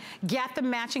 And get the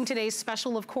matching today's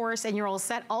special, of course, and you're all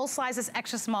set. All sizes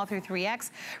extra small through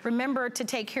 3X. Remember to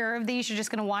take care of these. You're just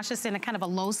gonna wash this in a kind of a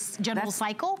low gentle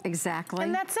cycle. Exactly.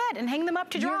 And that's it, and hang them up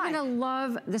to dry. You're gonna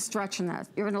love the stretch in that.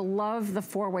 You're gonna love the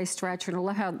 4-way stretch. You're gonna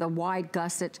love how the wide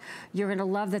gusset. You're gonna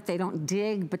love that they don't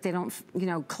dig, but they don't, you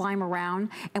know, climb around.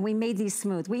 And we made these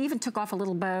smooth. We even took off a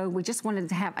little bow. We just wanted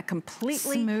to have a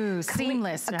completely smooth,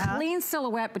 seamless, a clean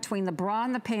silhouette between the bra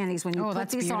and the panties when you put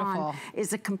these on.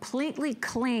 Is a completely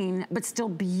clean, but still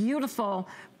beautiful,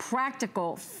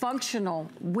 practical, functional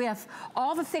with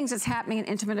all the things that's happening in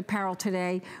intimate apparel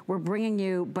today. We're bringing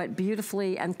you, but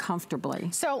beautifully and comfortably.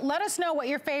 So let us know what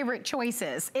your favorite choice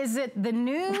is. Is it the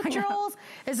neutrals?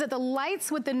 Is it the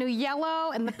lights with the new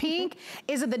yellow and the pink?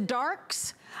 Is it the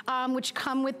darks? Which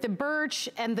come with the birch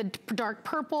and the dark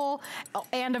purple,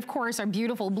 and of course our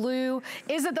beautiful blue.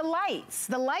 Is it the lights?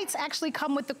 The lights actually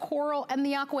come with the coral and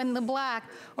the aqua and the black,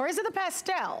 or is it the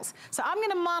pastels? So I'm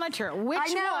gonna monitor which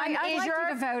one I'd like you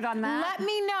to vote on that. Let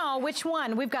me know which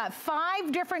one. We've got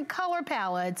 5 different color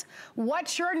palettes.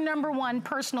 What's your #1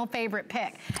 personal favorite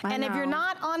pick? And if you're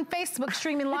not on Facebook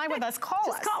streaming live with us, call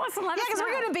us. Just call us and let us know. Yeah, because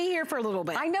we're gonna be here for a little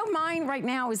bit. I know mine right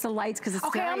now is the lights because it's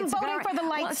okay. I'm voting for the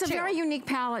lights well, it's a too. very unique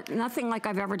palette, nothing like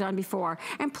I've ever done before.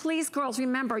 And please, girls,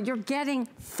 remember, you're getting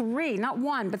 3, not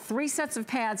 1, but 3 sets of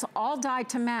pads, all dyed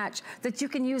to match, that you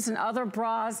can use in other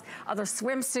bras, other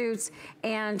swimsuits,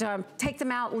 and take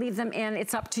them out, leave them in.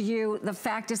 It's up to you. The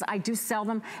fact is, I do sell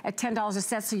them at $10 a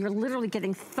set, so you're literally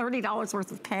getting $30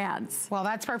 worth of pads. Well,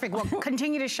 that's perfect. Well,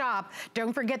 continue to shop.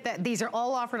 Don't forget that these are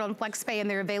all offered on FlexPay, and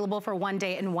they're available for 1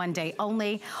 day and 1 day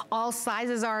only. All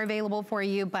sizes are available for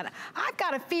you, but I've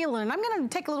got a feeling, I'm gonna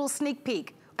take a little sneak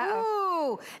peek.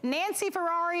 Ooh, Nancy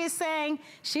Ferrari is saying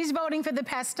she's voting for the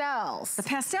pastels. The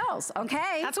pastels,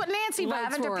 okay. That's what Nancy votes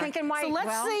for. Lavender, pink, and white. So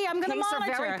let's see, I'm gonna monitor.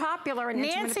 Pinks are very popular in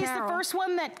intimate Nancy's apparel. the first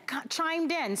one that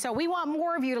chimed in, so we want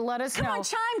more of you to let us know. Come on,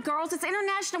 chime, girls. It's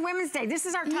International Women's Day. This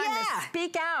is our time to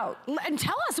speak out. And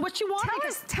tell us what you want.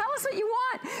 Tell us what you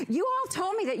want. You all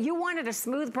told me that you wanted a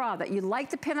smooth bra, that you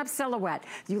liked the pinup silhouette,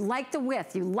 you liked the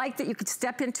width, you liked that you could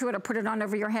step into it or put it on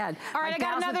over your head. All right, I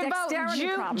got another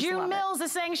vote. June Mills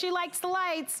is saying she likes the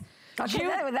lights. Okay,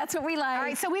 that's what we like. All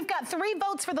right, so we've got 3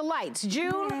 votes for the lights.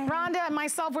 June, Rhonda, and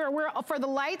myself, we're for the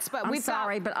lights, but I'm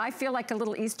sorry, but I feel like a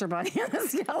little Easter bunny in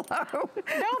this yellow. No,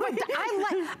 but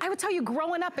I would tell you,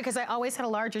 growing up, because I always had a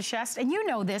larger chest, and you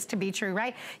know this to be true,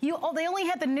 right? They only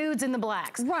had the nudes and the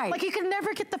blacks. Right. Like you could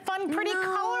never get the fun, pretty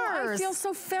colors. I feel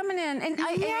so feminine, and, and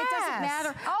it doesn't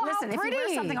matter. Oh, listen, if you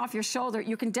wear something off your shoulder,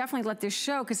 you can definitely let this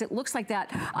show because it looks like that.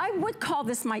 I would call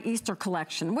this my Easter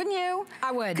collection, wouldn't you?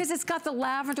 I would. Because it's got the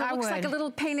lavender, it looks like a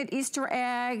little painted Easter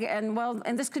egg, and well,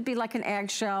 and this could be like an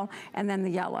eggshell, and then the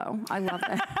yellow. I love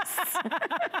this.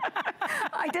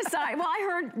 I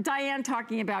heard Diane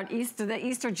talking about the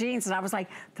Easter jeans, and I was like,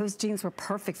 those jeans were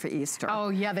perfect for Easter. Oh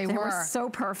yeah, they were. They were so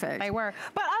perfect. They were.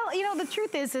 But you know, the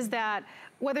truth is that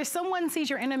whether someone sees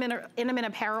your intimate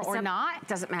apparel or not, it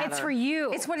doesn't matter. It's for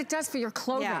you. It's what it does for your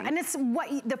clothing. Yeah, and it's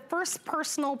the first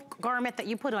personal garment that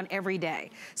you put on every day.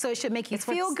 So it should make you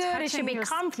feel good. It should be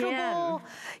comfortable.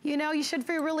 You know, you should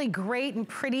feel really great and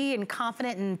pretty and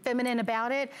confident and feminine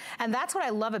about it. And that's what I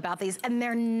love about these. And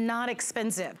they're not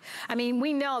expensive. I mean,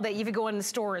 we know that if you go in the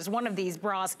stores, one of these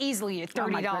bras easily $30. Oh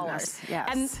my goodness,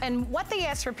 yes. And what they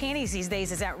ask for panties these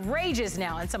days is outrageous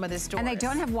now in some of the stores. And they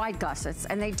don't have wide gussets,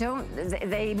 and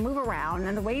they move around,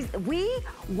 and the way we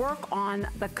work on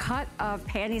the cut of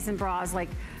panties and bras, like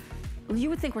you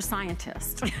would think we're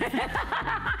scientists.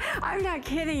 I'm not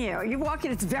kidding you. You walk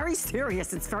in, it's very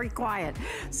serious, it's very quiet.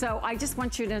 So I just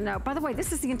want you to know, by the way,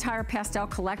 this is the entire pastel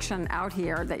collection out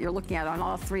here that you're looking at on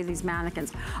all 3 of these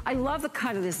mannequins. I love the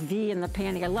cut of this V in the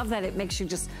panty. I love that it makes you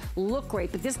just look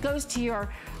great, but this goes to your,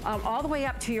 all the way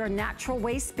up to your natural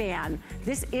waistband.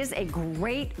 This is a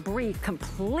great brie,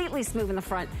 completely smooth in the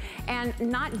front and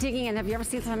not digging in. Have you ever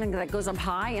seen something that goes up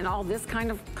high and all this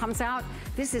kind of comes out?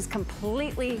 This is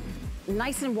completely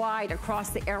nice and wide across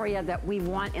the area that we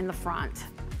want in the front.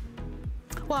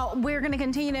 Well, we're going to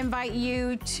continue to invite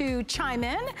you to chime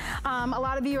in. A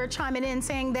lot of you are chiming in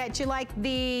saying that you like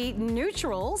the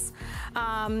neutrals.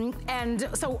 And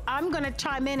so I'm going to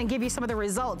chime in and give you some of the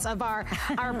results of our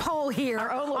poll here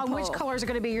on which colors are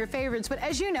going to be your favorites. But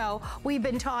as you know, we've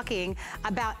been talking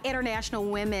about International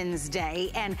Women's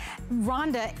Day, and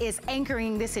Rhonda is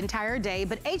anchoring this entire day,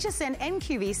 but HSN and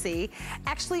QVC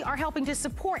actually are helping to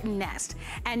support Nest,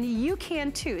 and you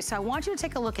can too. So I want you to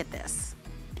take a look at this.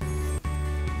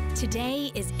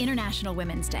 Today is International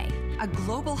Women's Day, a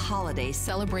global holiday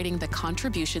celebrating the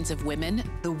contributions of women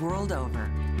the world over.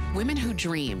 Women who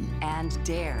dream and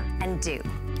dare and do.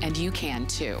 And you can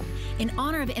too. In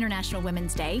honor of International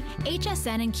Women's Day,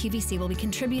 HSN and QVC will be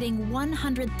contributing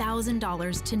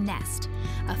 $100,000 to Nest,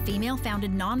 a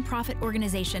female-founded nonprofit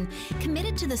organization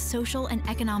committed to the social and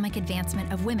economic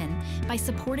advancement of women by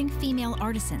supporting female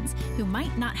artisans who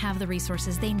might not have the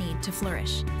resources they need to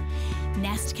flourish.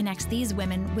 Nest connects these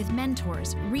women with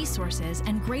mentors, resources,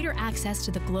 and greater access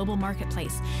to the global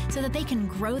marketplace so that they can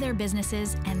grow their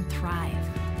businesses and thrive.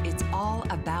 It's all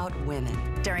about women.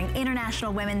 During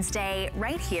International Women's Day,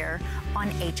 right here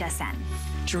on HSN.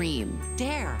 Dream.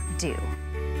 Dare. Do.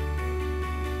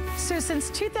 So since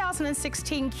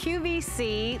 2016,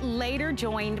 QVC, later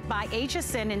joined by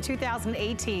HSN in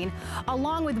 2018,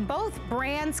 along with both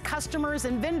brands, customers,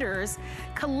 and vendors,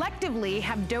 collectively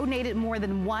have donated more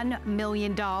than $1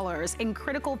 million in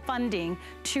critical funding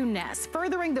to Nest,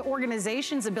 furthering the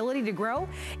organization's ability to grow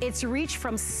its reach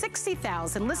from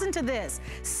 60,000, listen to this,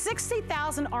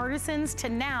 60,000 artisans to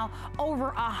now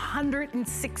over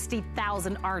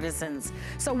 160,000 artisans.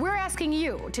 So we're asking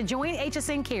you to join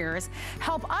HSN Cares,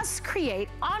 help us create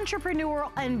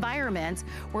entrepreneurial environments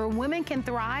where women can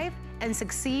thrive and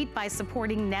succeed by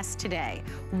supporting Nest today.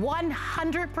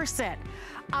 100%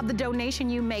 of the donation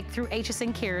you make through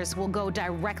HSN Cares will go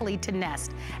directly to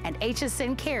Nest, and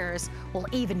HSN Cares will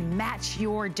even match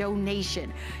your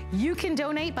donation. You can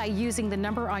donate by using the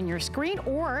number on your screen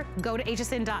or go to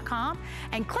hsn.com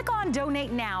and click on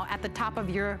Donate Now at the top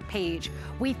of your page.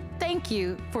 We thank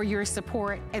you for your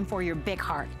support and for your big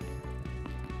heart.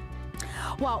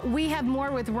 Well, we have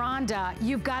more with Rhonda.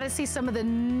 You've got to see some of the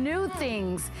new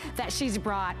things that she's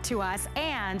brought to us,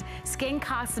 and Skin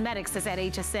Cosmetics is at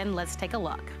HSN. Let's take a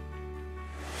look.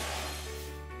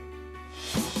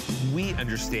 We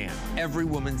understand every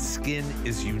woman's skin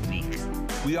is unique.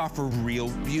 We offer real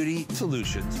beauty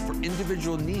solutions for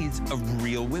individual needs of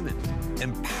real women,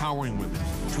 empowering women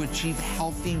to achieve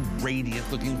healthy,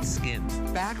 radiant-looking skin,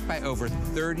 backed by over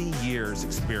 30 years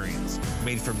experience,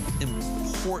 made from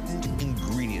important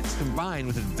ingredients combined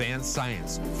with advanced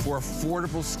science for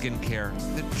affordable skincare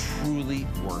that truly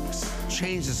works.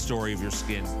 Change the story of your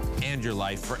skin and your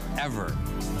life forever.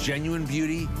 Genuine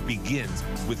beauty begins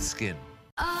with skin.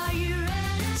 Are you ready?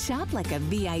 Shop like a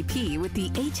VIP with the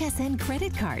HSN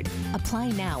credit card. Apply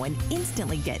now and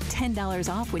instantly get $10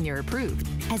 off when you're approved.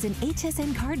 As an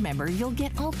HSN card member, you'll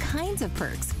get all kinds of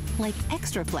perks, like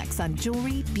extra flex on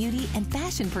jewelry, beauty, and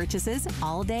fashion purchases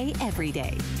all day, every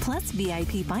day. Plus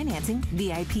VIP financing,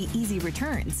 VIP easy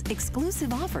returns,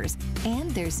 exclusive offers, and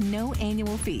there's no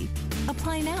annual fee.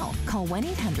 Apply now. Call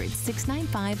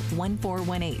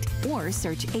 1-800-695-1418 or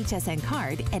search HSN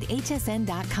card at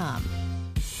hsn.com.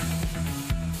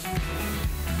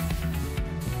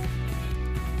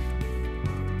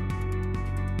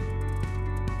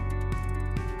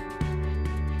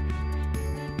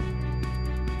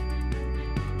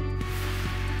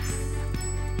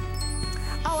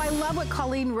 I love what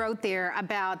Colleen wrote there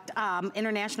about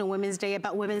International Women's Day,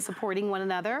 about women supporting one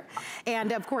another.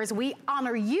 And of course, we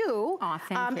honor you,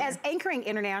 as anchoring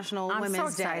International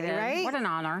Women's Day, right? What an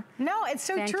honor. No, it's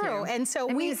so true. And so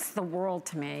it means the world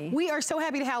to me. We are so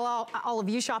happy to have all of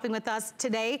you shopping with us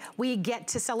today. We get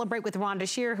to celebrate with Rhonda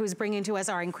Shear, who's bringing to us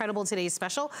our incredible Today's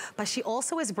Special, but she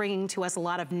also is bringing to us a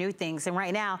lot of new things. And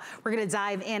right now, we're gonna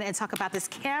dive in and talk about this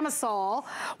camisole,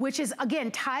 which is,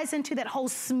 again, ties into that whole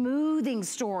smoothing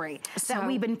story that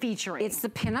we've been featuring. It's the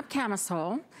pinup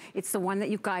camisole. It's the one that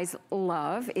you guys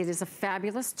love. It is a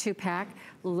fabulous 2-pack.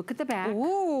 Look at the back.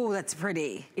 Ooh, that's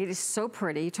pretty. It is so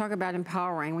pretty. You talk about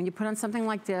empowering. When you put on something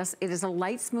like this, it is a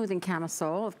light smoothing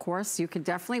camisole. Of course, you could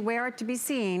definitely wear it to be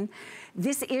seen.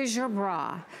 This is your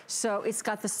bra. So it's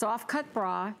got the soft cut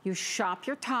bra. You shop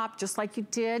your top just like you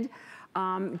did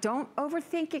Don't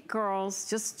overthink it, girls.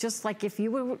 Just like if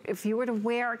you were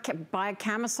to buy a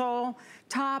camisole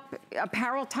top,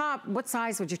 apparel top, what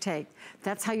size would you take?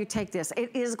 That's how you take this.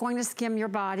 It is going to skim your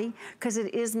body because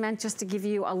it is meant just to give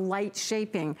you a light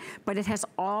shaping, but it has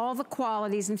all the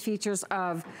qualities and features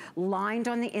of lined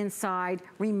on the inside,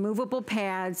 removable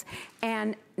pads,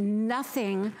 and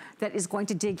nothing that is going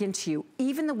to dig into you.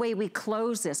 Even the way we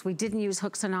close this, we didn't use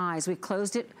hooks and eyes. We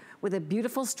closed it with a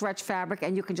beautiful stretch fabric,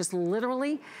 and you can just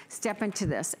literally step into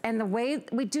this. And the way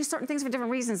we do certain things for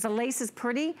different reasons, the lace is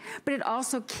pretty, but it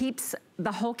also keeps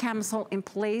the whole camisole in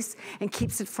place and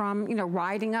keeps it from, you know,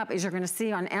 riding up, as you're gonna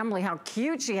see on Emily, how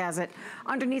cute she has it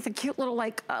underneath a cute little,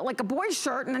 like a boy's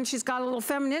shirt, and then she's got a little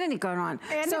femininity going on.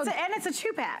 And, it's a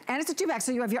two-pack. And it's a two-pack.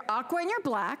 So you have your aqua and your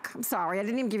black. I'm sorry, I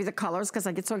didn't even give you the colors because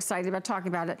I get so excited about talking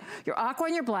about it. Your aqua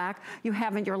and your black. You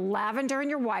have your lavender and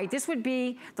your white. This would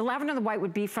be, the lavender and the white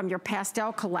would be from your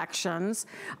pastel collections.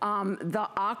 The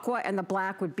aqua and the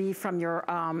black would be from your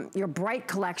bright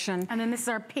collection. And then this is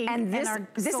our pink and this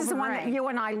is the one that you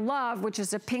and I love, which is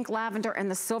the pink lavender and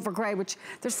the silver gray, which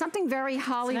there's something very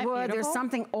Hollywood. There's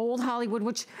something old Hollywood,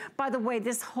 which, by the way,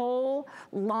 this whole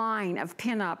line of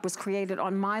pinup was created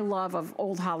on my love of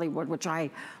old Hollywood, which I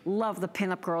love the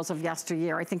pinup girls of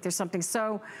yesteryear. I think there's something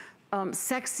so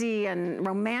sexy and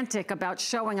romantic about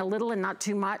showing a little and not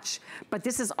too much, but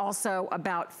this is also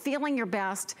about feeling your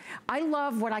best. I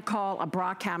love what I call a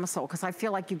bra camisole because I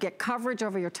feel like you get coverage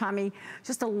over your tummy,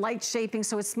 just a light shaping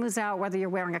so it smooths out whether you're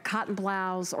wearing a cotton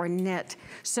blouse or knit.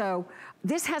 So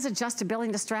this has adjustability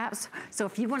in the straps, so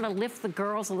if you want to lift the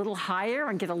girls a little higher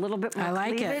and get a little bit more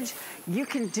cleavage, you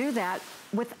can do that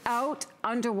without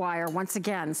underwire once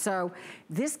again. So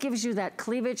this gives you that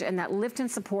cleavage and that lift and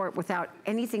support without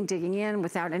anything digging in,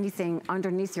 without anything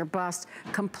underneath your bust.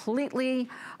 Completely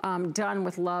done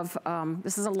with love.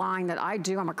 This is a line that I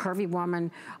do. I'm a curvy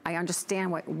woman. I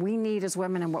understand what we need as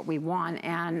women and what we want,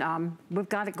 and we've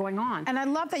got it going on. And I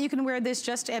love that you can wear this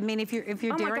just, I mean, if you're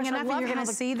daring enough and you're gonna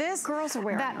see this. Girls are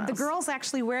wearing the girls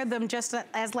actually wear them just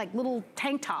as like little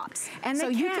tank tops. And so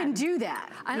you can do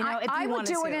that. And you know, I would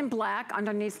do it in black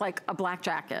underneath like a black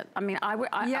jacket. I mean, I would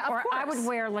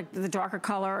wear like the darker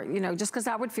color, you know, just because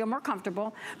I would feel more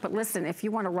comfortable. But listen, if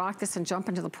you want to rock this and jump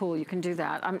into the pool, you can do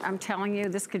that. I'm telling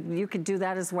you, you could do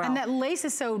that as well. And that lace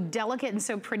is so delicate and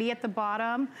so pretty at the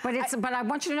bottom. But but I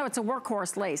want you to know it's a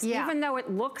workhorse lace. Yeah. Even though it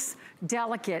looks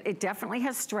delicate, it definitely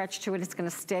has stretch to it. It's going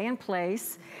to stay in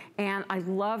place. And I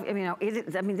love, I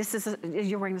mean, this is,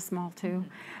 you're wearing the small too.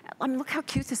 I mean, look how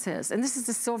cute this is. And this is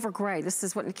the silver gray. This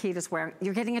is what Nikita's wearing.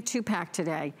 You're getting a 2-pack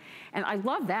today. And I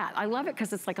love that. I love it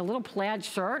because it's like a little plaid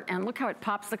shirt and look how it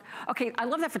pops. Okay, I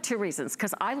love that for 2 reasons.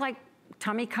 Because I like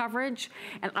tummy coverage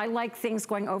and I like things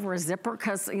going over a zipper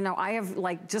because, you know, I have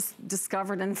like just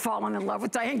discovered and fallen in love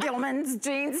with Diane Gilman's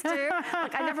jeans too.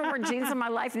 Like I never wore jeans in my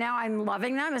life. Now I'm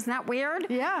loving them. Isn't that weird?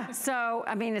 Yeah. So,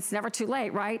 I mean, it's never too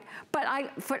late, right? But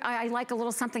I like a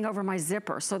little something over my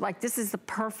zipper. So like this is the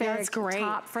perfect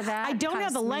top for that. I don't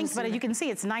have the length, but you can see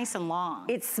it's nice and long.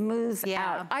 It smooths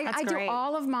out. I do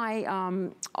all of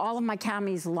my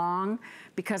camis long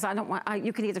because I don't want,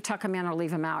 you can either tuck them in or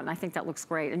leave them out, and I think that looks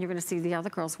great. And you're gonna see the other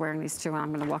girls wearing these too, and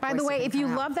I'm gonna walk away. By the way, if you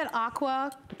love that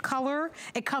aqua color,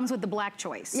 it comes with the black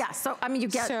choice. Yeah, so I mean, you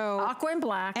get aqua and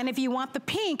black. And if you want the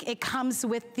pink, it comes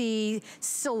with the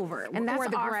silver and that's or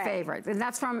the our gray. Favorite. And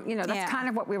that's from, you know, that's kind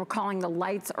of what we were calling the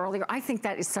lights earlier. I think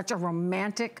that is such a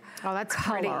romantic color.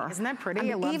 Pretty. Isn't that pretty? I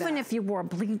mean, I love even that. if you wore a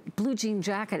blue jean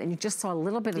jacket and you just saw a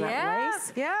little bit of that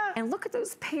lace. Yeah. And look at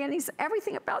those panties.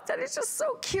 Everything about that is just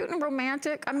so cute and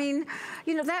romantic. I mean,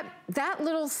 you know, that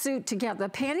little suit together, the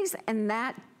panties and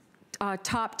that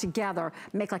top together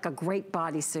make like a great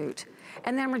bodysuit.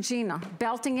 And then Regina,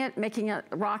 belting it, making it,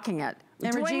 rocking it.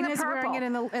 And Regina's wearing it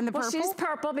in the purple? Well, she's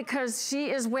purple because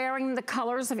she is wearing the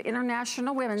colors of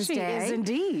International Women's Day. She is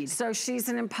indeed. So she's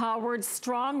an empowered,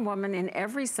 strong woman in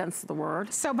every sense of the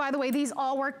word. So by the way, these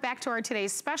all work back to our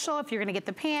today's special if you're gonna get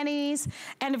the panties.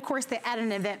 And of course, they're at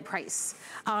an event price.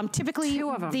 Typically,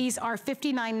 these are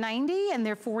 $59.90 and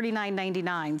they're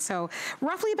 $49.99. So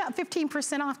roughly about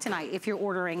 15% off tonight if you're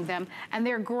ordering them. And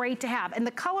they're great to have. And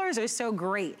the colors are so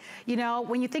great. You know,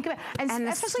 when you think about it, and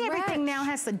especially everything now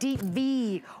has the deep V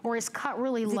or is cut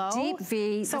really low. Deep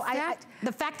V. So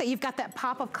the fact that you've got that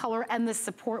pop of color and the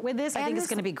support with this, I think it's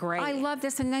gonna be great. I love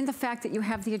this, and then the fact that you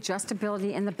have the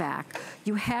adjustability in the back.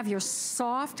 You have your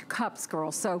soft cups,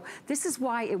 girls. So this is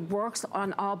why it works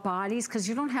on all bodies, because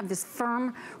you don't have this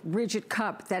firm, rigid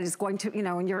cup that is going to, you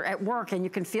know, when you're at work and you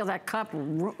can feel that cup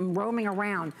roaming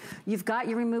around. You've got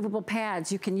your removable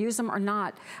pads. You can use them or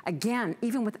not. Again,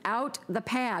 even without the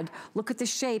pad, look at the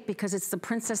shape because it's the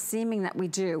princess seaming that we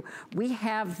do. we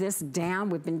have this down.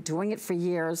 We've been doing it for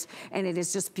years, and it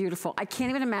is just beautiful. I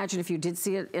can't even imagine if you did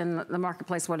see it in the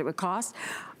marketplace what it would cost.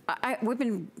 We've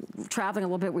been traveling a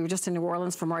little bit. We were just in New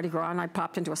Orleans for Mardi Gras, and I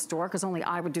popped into a store, because only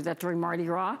I would do that during Mardi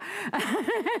Gras.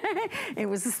 It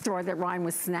was a store that rhymed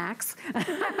with snacks. And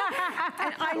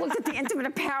I looked at the intimate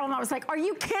apparel, and I was like, are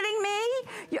you kidding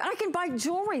me? I can buy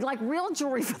jewelry, like real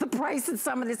jewelry, for the price that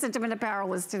some of this intimate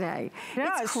apparel is today.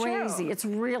 Yeah, it's crazy. True. It's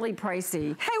really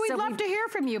pricey. Hey, we'd love to hear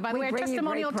from you. By the way, our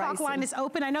testimonial talk line is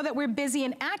open. I know that we're busy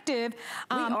and active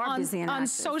on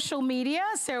social media,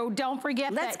 so don't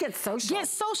forget Let's get social. Get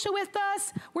social with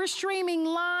us. We're streaming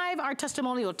live. Our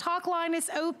testimonial talk line is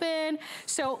open.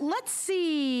 So let's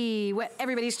see what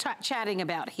everybody's chatting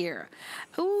about here.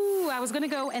 Ooh, I was gonna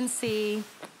go and see.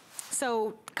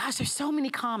 So, gosh, there's so many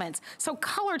comments. So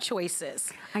color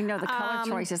choices. I know the color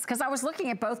choices, because I was looking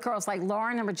at both girls, like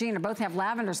Lauren and Regina, both have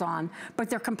lavenders on, but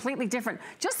they're completely different.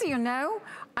 Just so you know,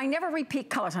 I never repeat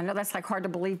colors. I know that's like hard to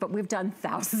believe, but we've done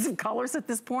thousands of colors at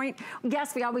this point.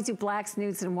 Yes, we always do blacks,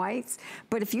 nudes, and whites,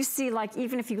 but if you see, like,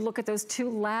 even if you look at those two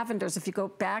lavenders, if you go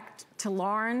back to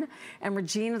Lauren and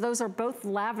Regina, those are both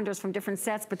lavenders from different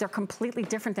sets, but they're completely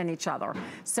different than each other.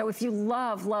 So if you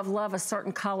love, love, love a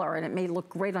certain color, and it may look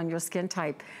great on your skin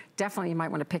type, definitely you might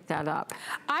want to pick that up.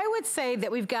 I would say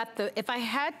that we've got if I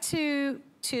had to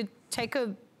take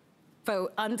a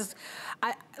vote on this,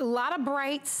 a lot of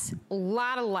brights, a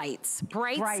lot of lights.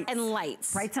 Brights and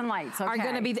lights. Brights and lights, okay. Are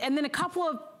gonna be, and then a couple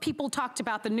of people talked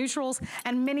about the neutrals,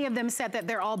 and many of them said that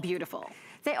they're all beautiful.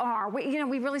 They are.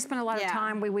 We really spend a lot of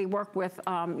time. We work with,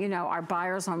 our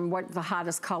buyers on what the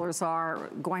hottest colors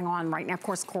are going on right now. Of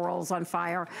course, coral's on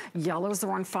fire. Yellows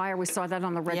are on fire. We saw that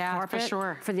on the red carpet. For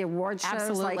sure. For the award shows.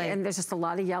 Absolutely. And there's just a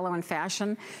lot of yellow in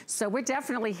fashion. So we're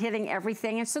definitely hitting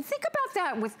everything. And so think about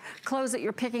that with clothes that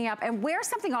you're picking up, and wear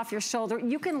something off your shoulder.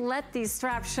 You can let these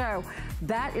straps show.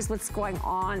 That is what's going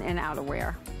on in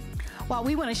outerwear. Well,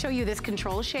 we want to show you this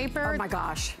control shaper. Oh my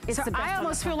gosh, it's the best. I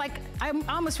almost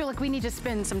feel like we need to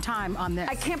spend some time on this.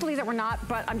 I can't believe that we're not,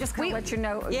 but I'm just going to let you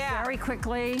know very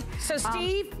quickly. So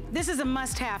Steve, this is a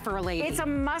must-have for a lady. It's a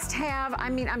must-have. I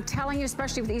mean, I'm telling you,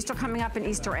 especially with Easter coming up and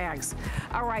Easter eggs.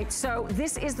 All right, so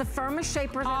this is the firmest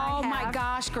shaper that I have. Oh my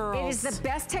gosh, girls. It is the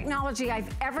best technology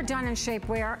I've ever done in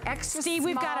shapewear. Extra Steve,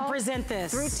 small we've got to present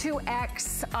this. Through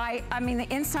 2X. I mean, the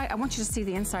inside, I want you to see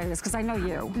the inside of this, because I know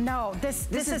you. No, this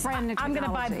is brand new. I'm going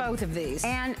to buy both of these.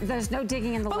 And there's no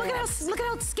digging in the lid. Look at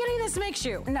how skinny this makes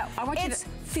you. No, I want you to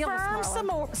feel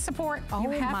firm support. Oh, you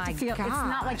have to feel. Gosh. It's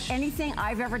not like anything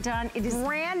I've ever done. It is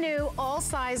brand new, all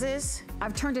sizes.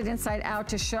 I've turned it inside out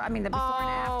to show. I mean, the before and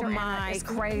after. And it's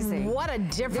crazy. What a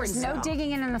difference! There's no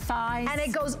digging in the thighs. And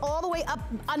it goes all the way up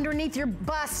underneath your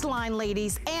bust line,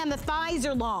 ladies. And the thighs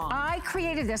are long. I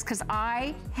created this because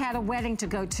I had a wedding to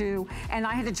go to, and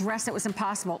I had a dress that was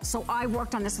impossible. So I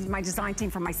worked on this with my design team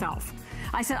for myself.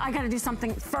 I said, I got to do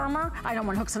something firmer. I don't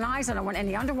want hooks and eyes. I don't want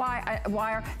any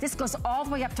underwire. This goes all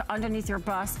the way up to underneath your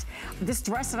bust. This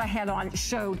dress that I had on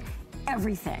showed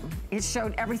everything. It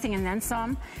showed everything and then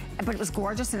some, but it was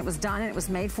gorgeous, and it was done, and it was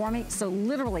made for me. So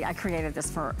literally, I created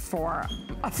this for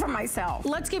myself.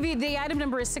 Let's give you, the item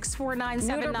number is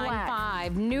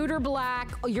 649795. Neuter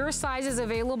black. Your size is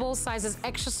available. Sizes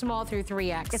extra small through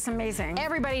 3X. It's amazing.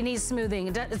 Everybody needs smoothing.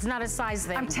 It's not a size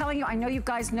thing. I'm telling you, I know you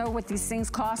guys know what these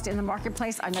things cost in the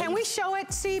marketplace. I know. Can we show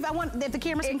it, Steve? I want, if the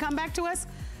cameras can come back to us.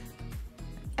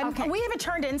 And okay. We have it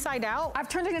turned inside out. I've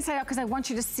turned it inside out because I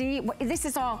want you to see. This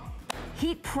is all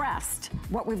heat pressed,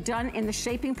 what we've done in the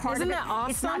shaping part of it. Isn't that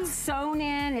awesome? It's not sewn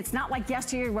in. It's not like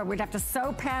yesteryear where we'd have to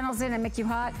sew panels in and make you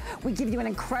hot. We give you an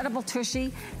incredible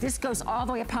tushy. This goes all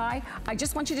the way up high. I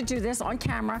just want you to do this on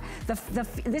camera.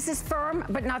 This is firm,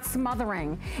 but not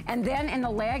smothering. And then in the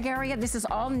leg area, this is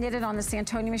all knitted on the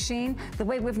Santoni machine. The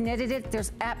way we've knitted it,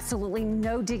 there's absolutely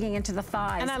no digging into the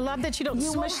thighs. And I love that you don't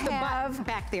smush the butt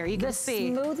back there. You can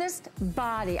see. The smoothest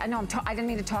body. I know, I didn't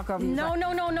mean to talk over you. No.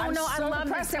 I love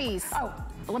this piece. Oh,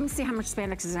 let me see how much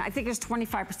spandex is in it. I think it's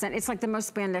 25%. It's like the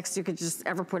most spandex you could just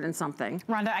ever put in something.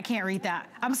 Rhonda, I can't read that.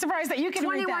 I'm surprised that you can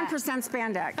read that. 21%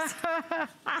 spandex.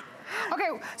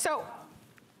 Okay, so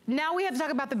now we have to talk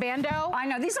about the bandeau. I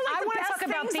know, these are like the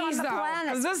best things on the planet.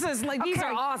 I want to talk about these though, because this is like, these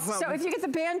are awesome. So if you get the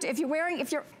band, if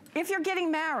you're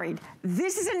getting married,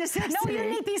 this is a necessity. No, you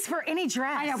need these for any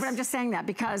dress. I know, but I'm just saying that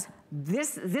because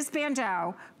this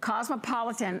bandeau,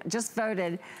 Cosmopolitan just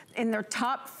voted in their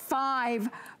top 5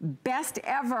 best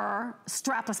ever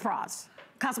strapless bras.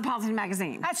 Cosmopolitan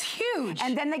magazine. That's huge.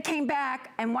 And then they came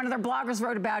back and one of their bloggers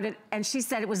wrote about it and she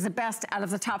said it was the best out of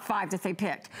the top 5 that they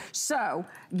picked. So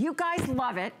you guys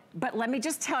love it, but let me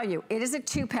just tell you, it is a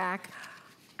 2-pack.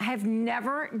 have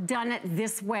never done it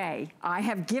this way. I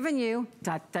have given you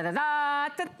da-da-da-da,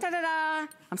 da-da-da-da.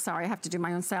 I'm sorry, I have to do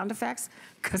my own sound effects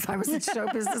because I was in show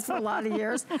business for a lot of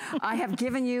years. I have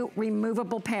given you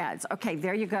removable pads. Okay,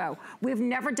 there you go. We've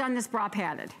never done this bra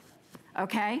padded,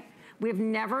 okay? We've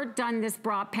never done this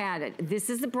bra padded. This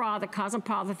is the bra that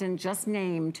Cosmopolitan just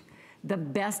named the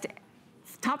best,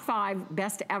 top 5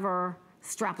 best ever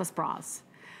strapless bras.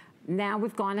 Now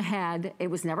we've gone ahead, it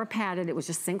was never padded, it was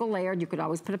just single layered. You could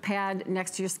always put a pad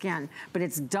next to your skin, but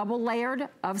it's double layered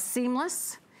of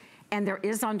seamless, and there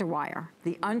is underwire.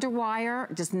 The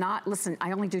underwire does not, listen,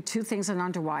 I only do 2 things in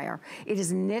underwire. It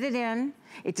is knitted in,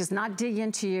 it does not dig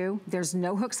into you, there's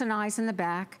no hooks and eyes in the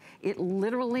back. It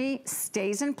literally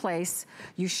stays in place.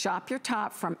 You shop your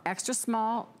top from extra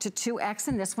small to 2X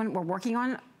in this one.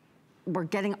 We're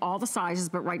getting all the sizes,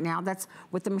 but right now that's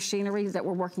what the machinery that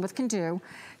we're working with can do.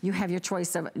 You have your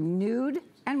choice of nude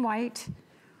and white,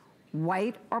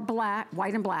 white or black,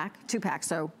 white and black, 2-pack.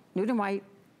 So nude and white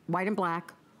and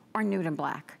black, or nude and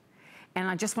black. And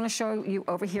I just want to show you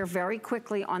over here very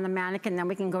quickly on the mannequin, then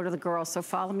we can go to the girls. So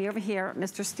follow me over here,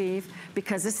 Mr. Steve,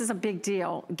 because this is a big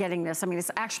deal getting this. I mean, it's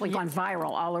actually gone viral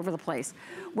all over the place.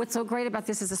 What's so great about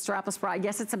this is a strapless bra.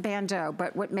 Yes, it's a bandeau,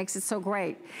 but what makes it so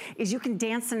great is you can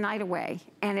dance the night away,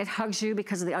 and it hugs you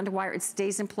because of the underwire. It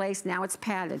stays in place. Now it's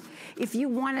padded. If you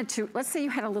wanted to, let's say you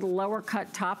had a little lower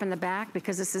cut top in the back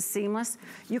because this is seamless,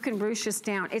 you can ruche this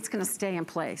down. It's going to stay in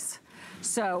place.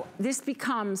 So this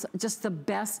becomes just the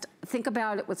best. Think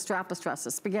about it with strapless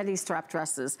dresses, spaghetti strap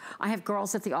dresses. I have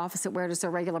girls at the office that wear it as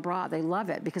their regular bra. They love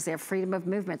it because they have freedom of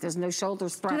movement. There's no shoulder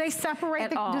strap. Do they separate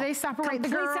the girls? Complete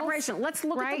separation. Let's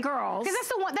look at the girls. Because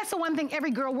that's the one thing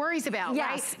every girl worries about,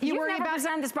 yes. Right? You worry about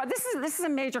this bra. This is a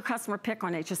major customer pick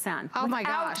on HSN. Oh my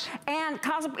gosh. And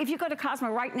Cosmo, if you go to Cosmo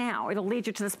right now, it'll lead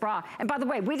you to this bra. And by the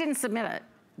way, we didn't submit it.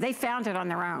 They found it on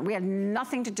their own. We had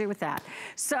nothing to do with that.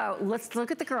 So let's look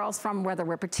at the girls from whether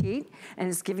we're petite and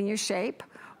it's giving you shape,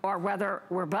 or whether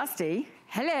we're busty,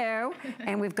 hello,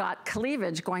 and we've got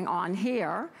cleavage going on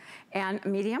here, and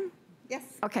medium? Yes.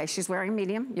 Okay, she's wearing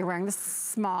medium. You're wearing the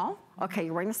small. Okay,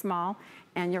 you're wearing the small,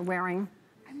 and you're wearing?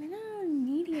 I'm in a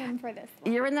medium for this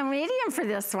one. You're in the medium for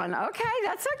this one. Okay,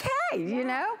 that's okay, you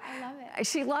know? I love it.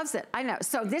 She loves it, I know.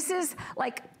 So this is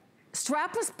like,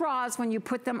 strapless bras, when you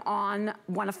put them on,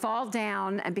 want to fall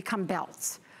down and become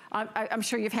belts. I'm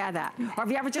sure you've had that. Or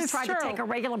have you ever just tried to take a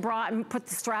regular bra and put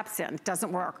the straps in? It doesn't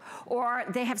work. Or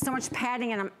they have so much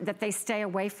padding in them that they stay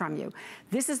away from you.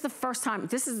 This is the first time.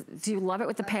 Do you love it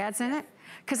with the pads in it?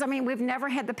 Because, I mean, we've never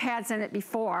had the pads in it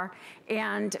before.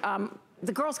 And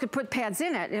the girls could put pads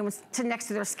in it, and it was next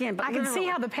to their skin. But I can see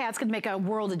how the pads could make a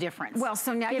world of difference. Well,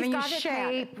 so now you've got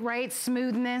shape, right?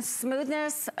 Smoothness.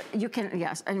 Smoothness, you can,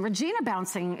 yes. And Regina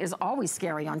bouncing is always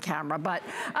scary on camera, but,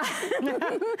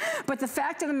 but the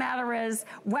fact of the matter is,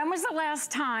 when was the last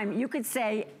time you could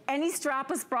say any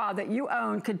strapless bra that you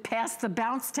own could pass the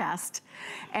bounce test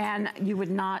and you would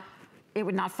not, it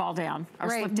would not fall down or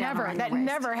slip down? Never. That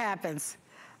never happens.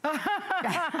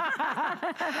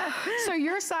 So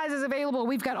your size is available.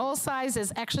 We've got all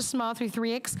sizes, extra small through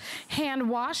 3X, hand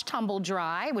wash, tumble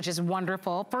dry, which is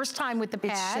wonderful. First time with the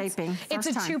pads. It's shaping. It's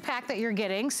a 2-pack that you're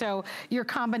getting. So your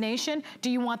combination, do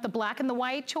you want the black and the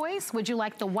white choice? Would you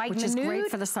like the white and the nude? Which is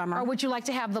great for the summer. Or would you like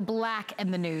to have the black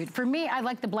and the nude? For me, I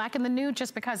like the black and the nude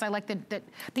just because I like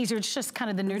these are just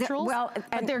kind of the neutrals.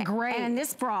 But they're great. And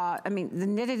this bra, I mean, the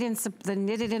knitted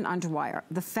in underwire,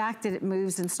 the fact that it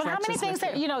moves and stretches. But how many things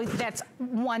that, you know, that's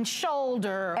one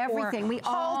shoulder, everything. We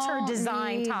halter all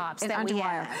design tops that we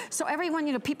have. So everyone,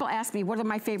 you know, people ask me, what are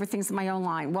my favorite things in my own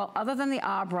line? Well, other than the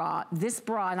bra, this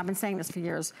bra, and I've been saying this for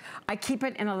years, I keep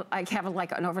it in I have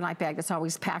like an overnight bag that's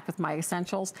always packed with my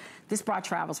essentials. This bra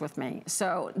travels with me.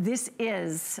 So this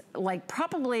is like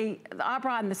probably the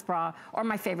bra and this bra are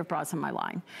my favorite bras in my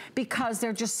line because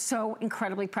they're just so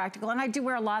incredibly practical. And I do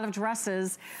wear a lot of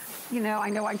dresses. You know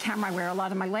on camera I wear a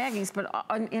lot of my leggings, but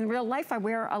in real life I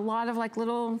wear a lot of like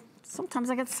little,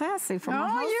 sometimes I get sassy from my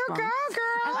husband. You go,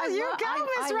 girl. You go,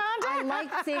 Miss Rhonda. I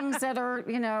like things that are,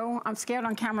 you know, I'm scared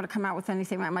on camera to come out with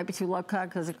anything that might be too low cut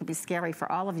because it could be scary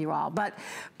for all of you all. But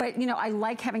you know, I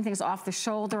like having things off the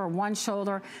shoulder or one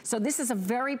shoulder. So this is a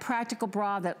very practical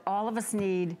bra that all of us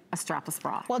need, a strapless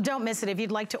bra. Well, don't miss it. If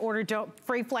you'd like to order,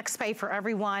 free flex pay for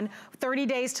everyone. 30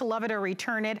 days to love it or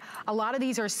return it. A lot of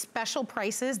these are special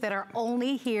prices that are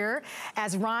only here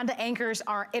as Rhonda anchors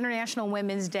our International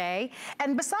Women's Day.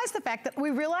 And besides the fact that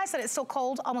we realize that it's so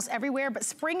cold almost everywhere, but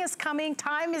spring spring is coming.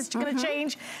 Time is gonna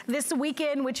change this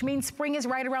weekend, which means spring is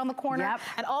right around the corner.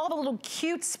 And all the little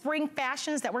cute spring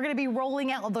fashions that we're gonna be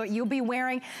rolling out, that you'll be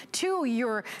wearing to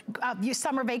your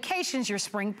summer vacations, your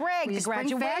spring break, the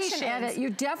graduations. You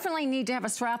definitely need to have a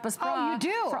strapless bra. Oh, you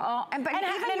do. For all, even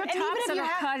your tops that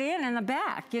are cut in the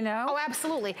back, you know? Oh,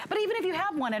 absolutely. But even if you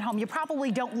have one at home, you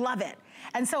probably don't love it.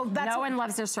 And so that's no one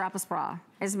loves their strapless bra.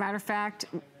 As a matter of fact,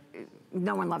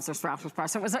 no one loves their strapless bra.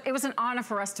 So it was an honor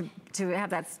for us to have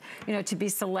that, you know, to be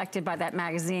selected by that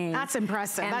magazine. That's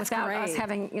impressive. And that's without great. us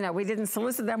having, you know, we didn't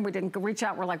solicit them, we didn't reach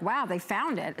out. We're like, wow, they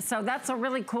found it. So that's a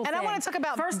really cool thing. And I want to talk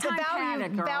about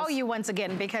the value once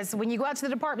again, because when you go out to the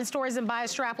department stores and buy a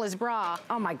strapless bra,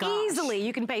 oh my gosh, easily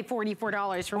you can pay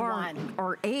 $44 for one.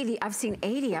 Or 80. I've seen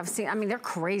 80. I mean, they're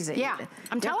crazy. Yeah,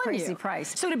 I'm telling you. Crazy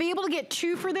price. So to be able to get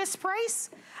two for this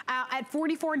price, at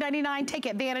 $44.99, take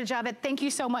advantage of it. Thank you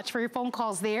so much for your phone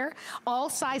calls there. All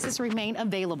sizes remain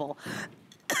available.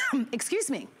 Excuse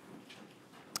me.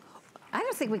 I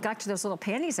don't think we got to those little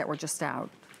panties that were just out.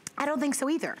 I don't think so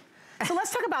either. So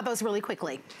let's talk about those really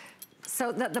quickly.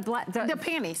 So the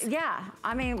panties. Yeah,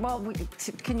 I mean, well,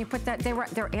 can you put that? They're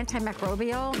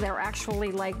antimicrobial. They're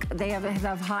actually like, they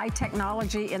have high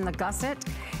technology in the gusset,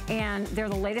 and they're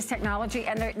the latest technology,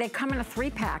 and they come in a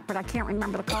 3-pack, but I can't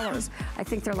remember the colors. I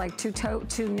think they're like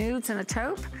two nudes and a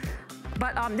taupe.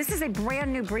 But this is a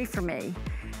brand new brief for me.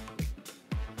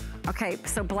 Okay,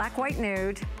 so black, white,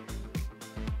 nude,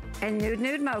 and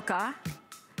nude mocha,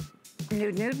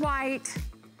 nude white,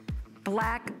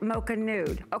 black mocha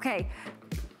nude. Okay,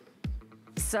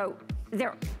 so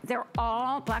they're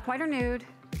all black, white, or nude,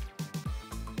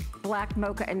 black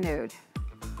mocha and nude,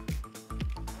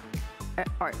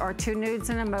 or two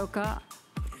nudes and a mocha.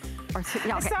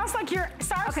 Yeah, okay. Sounds like you're at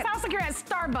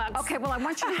Starbucks. Okay, well I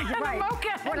want you to Well,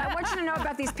 I want you to know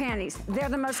about these panties. They're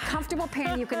the most comfortable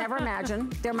panty you can ever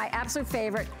imagine. They're my absolute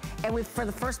favorite, and we've for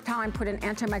the first time put an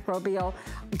antimicrobial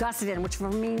gusset in, which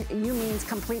for me means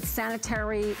complete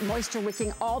sanitary, moisture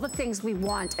wicking, all the things we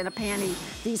want in a panty.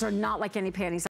 These are not like any panties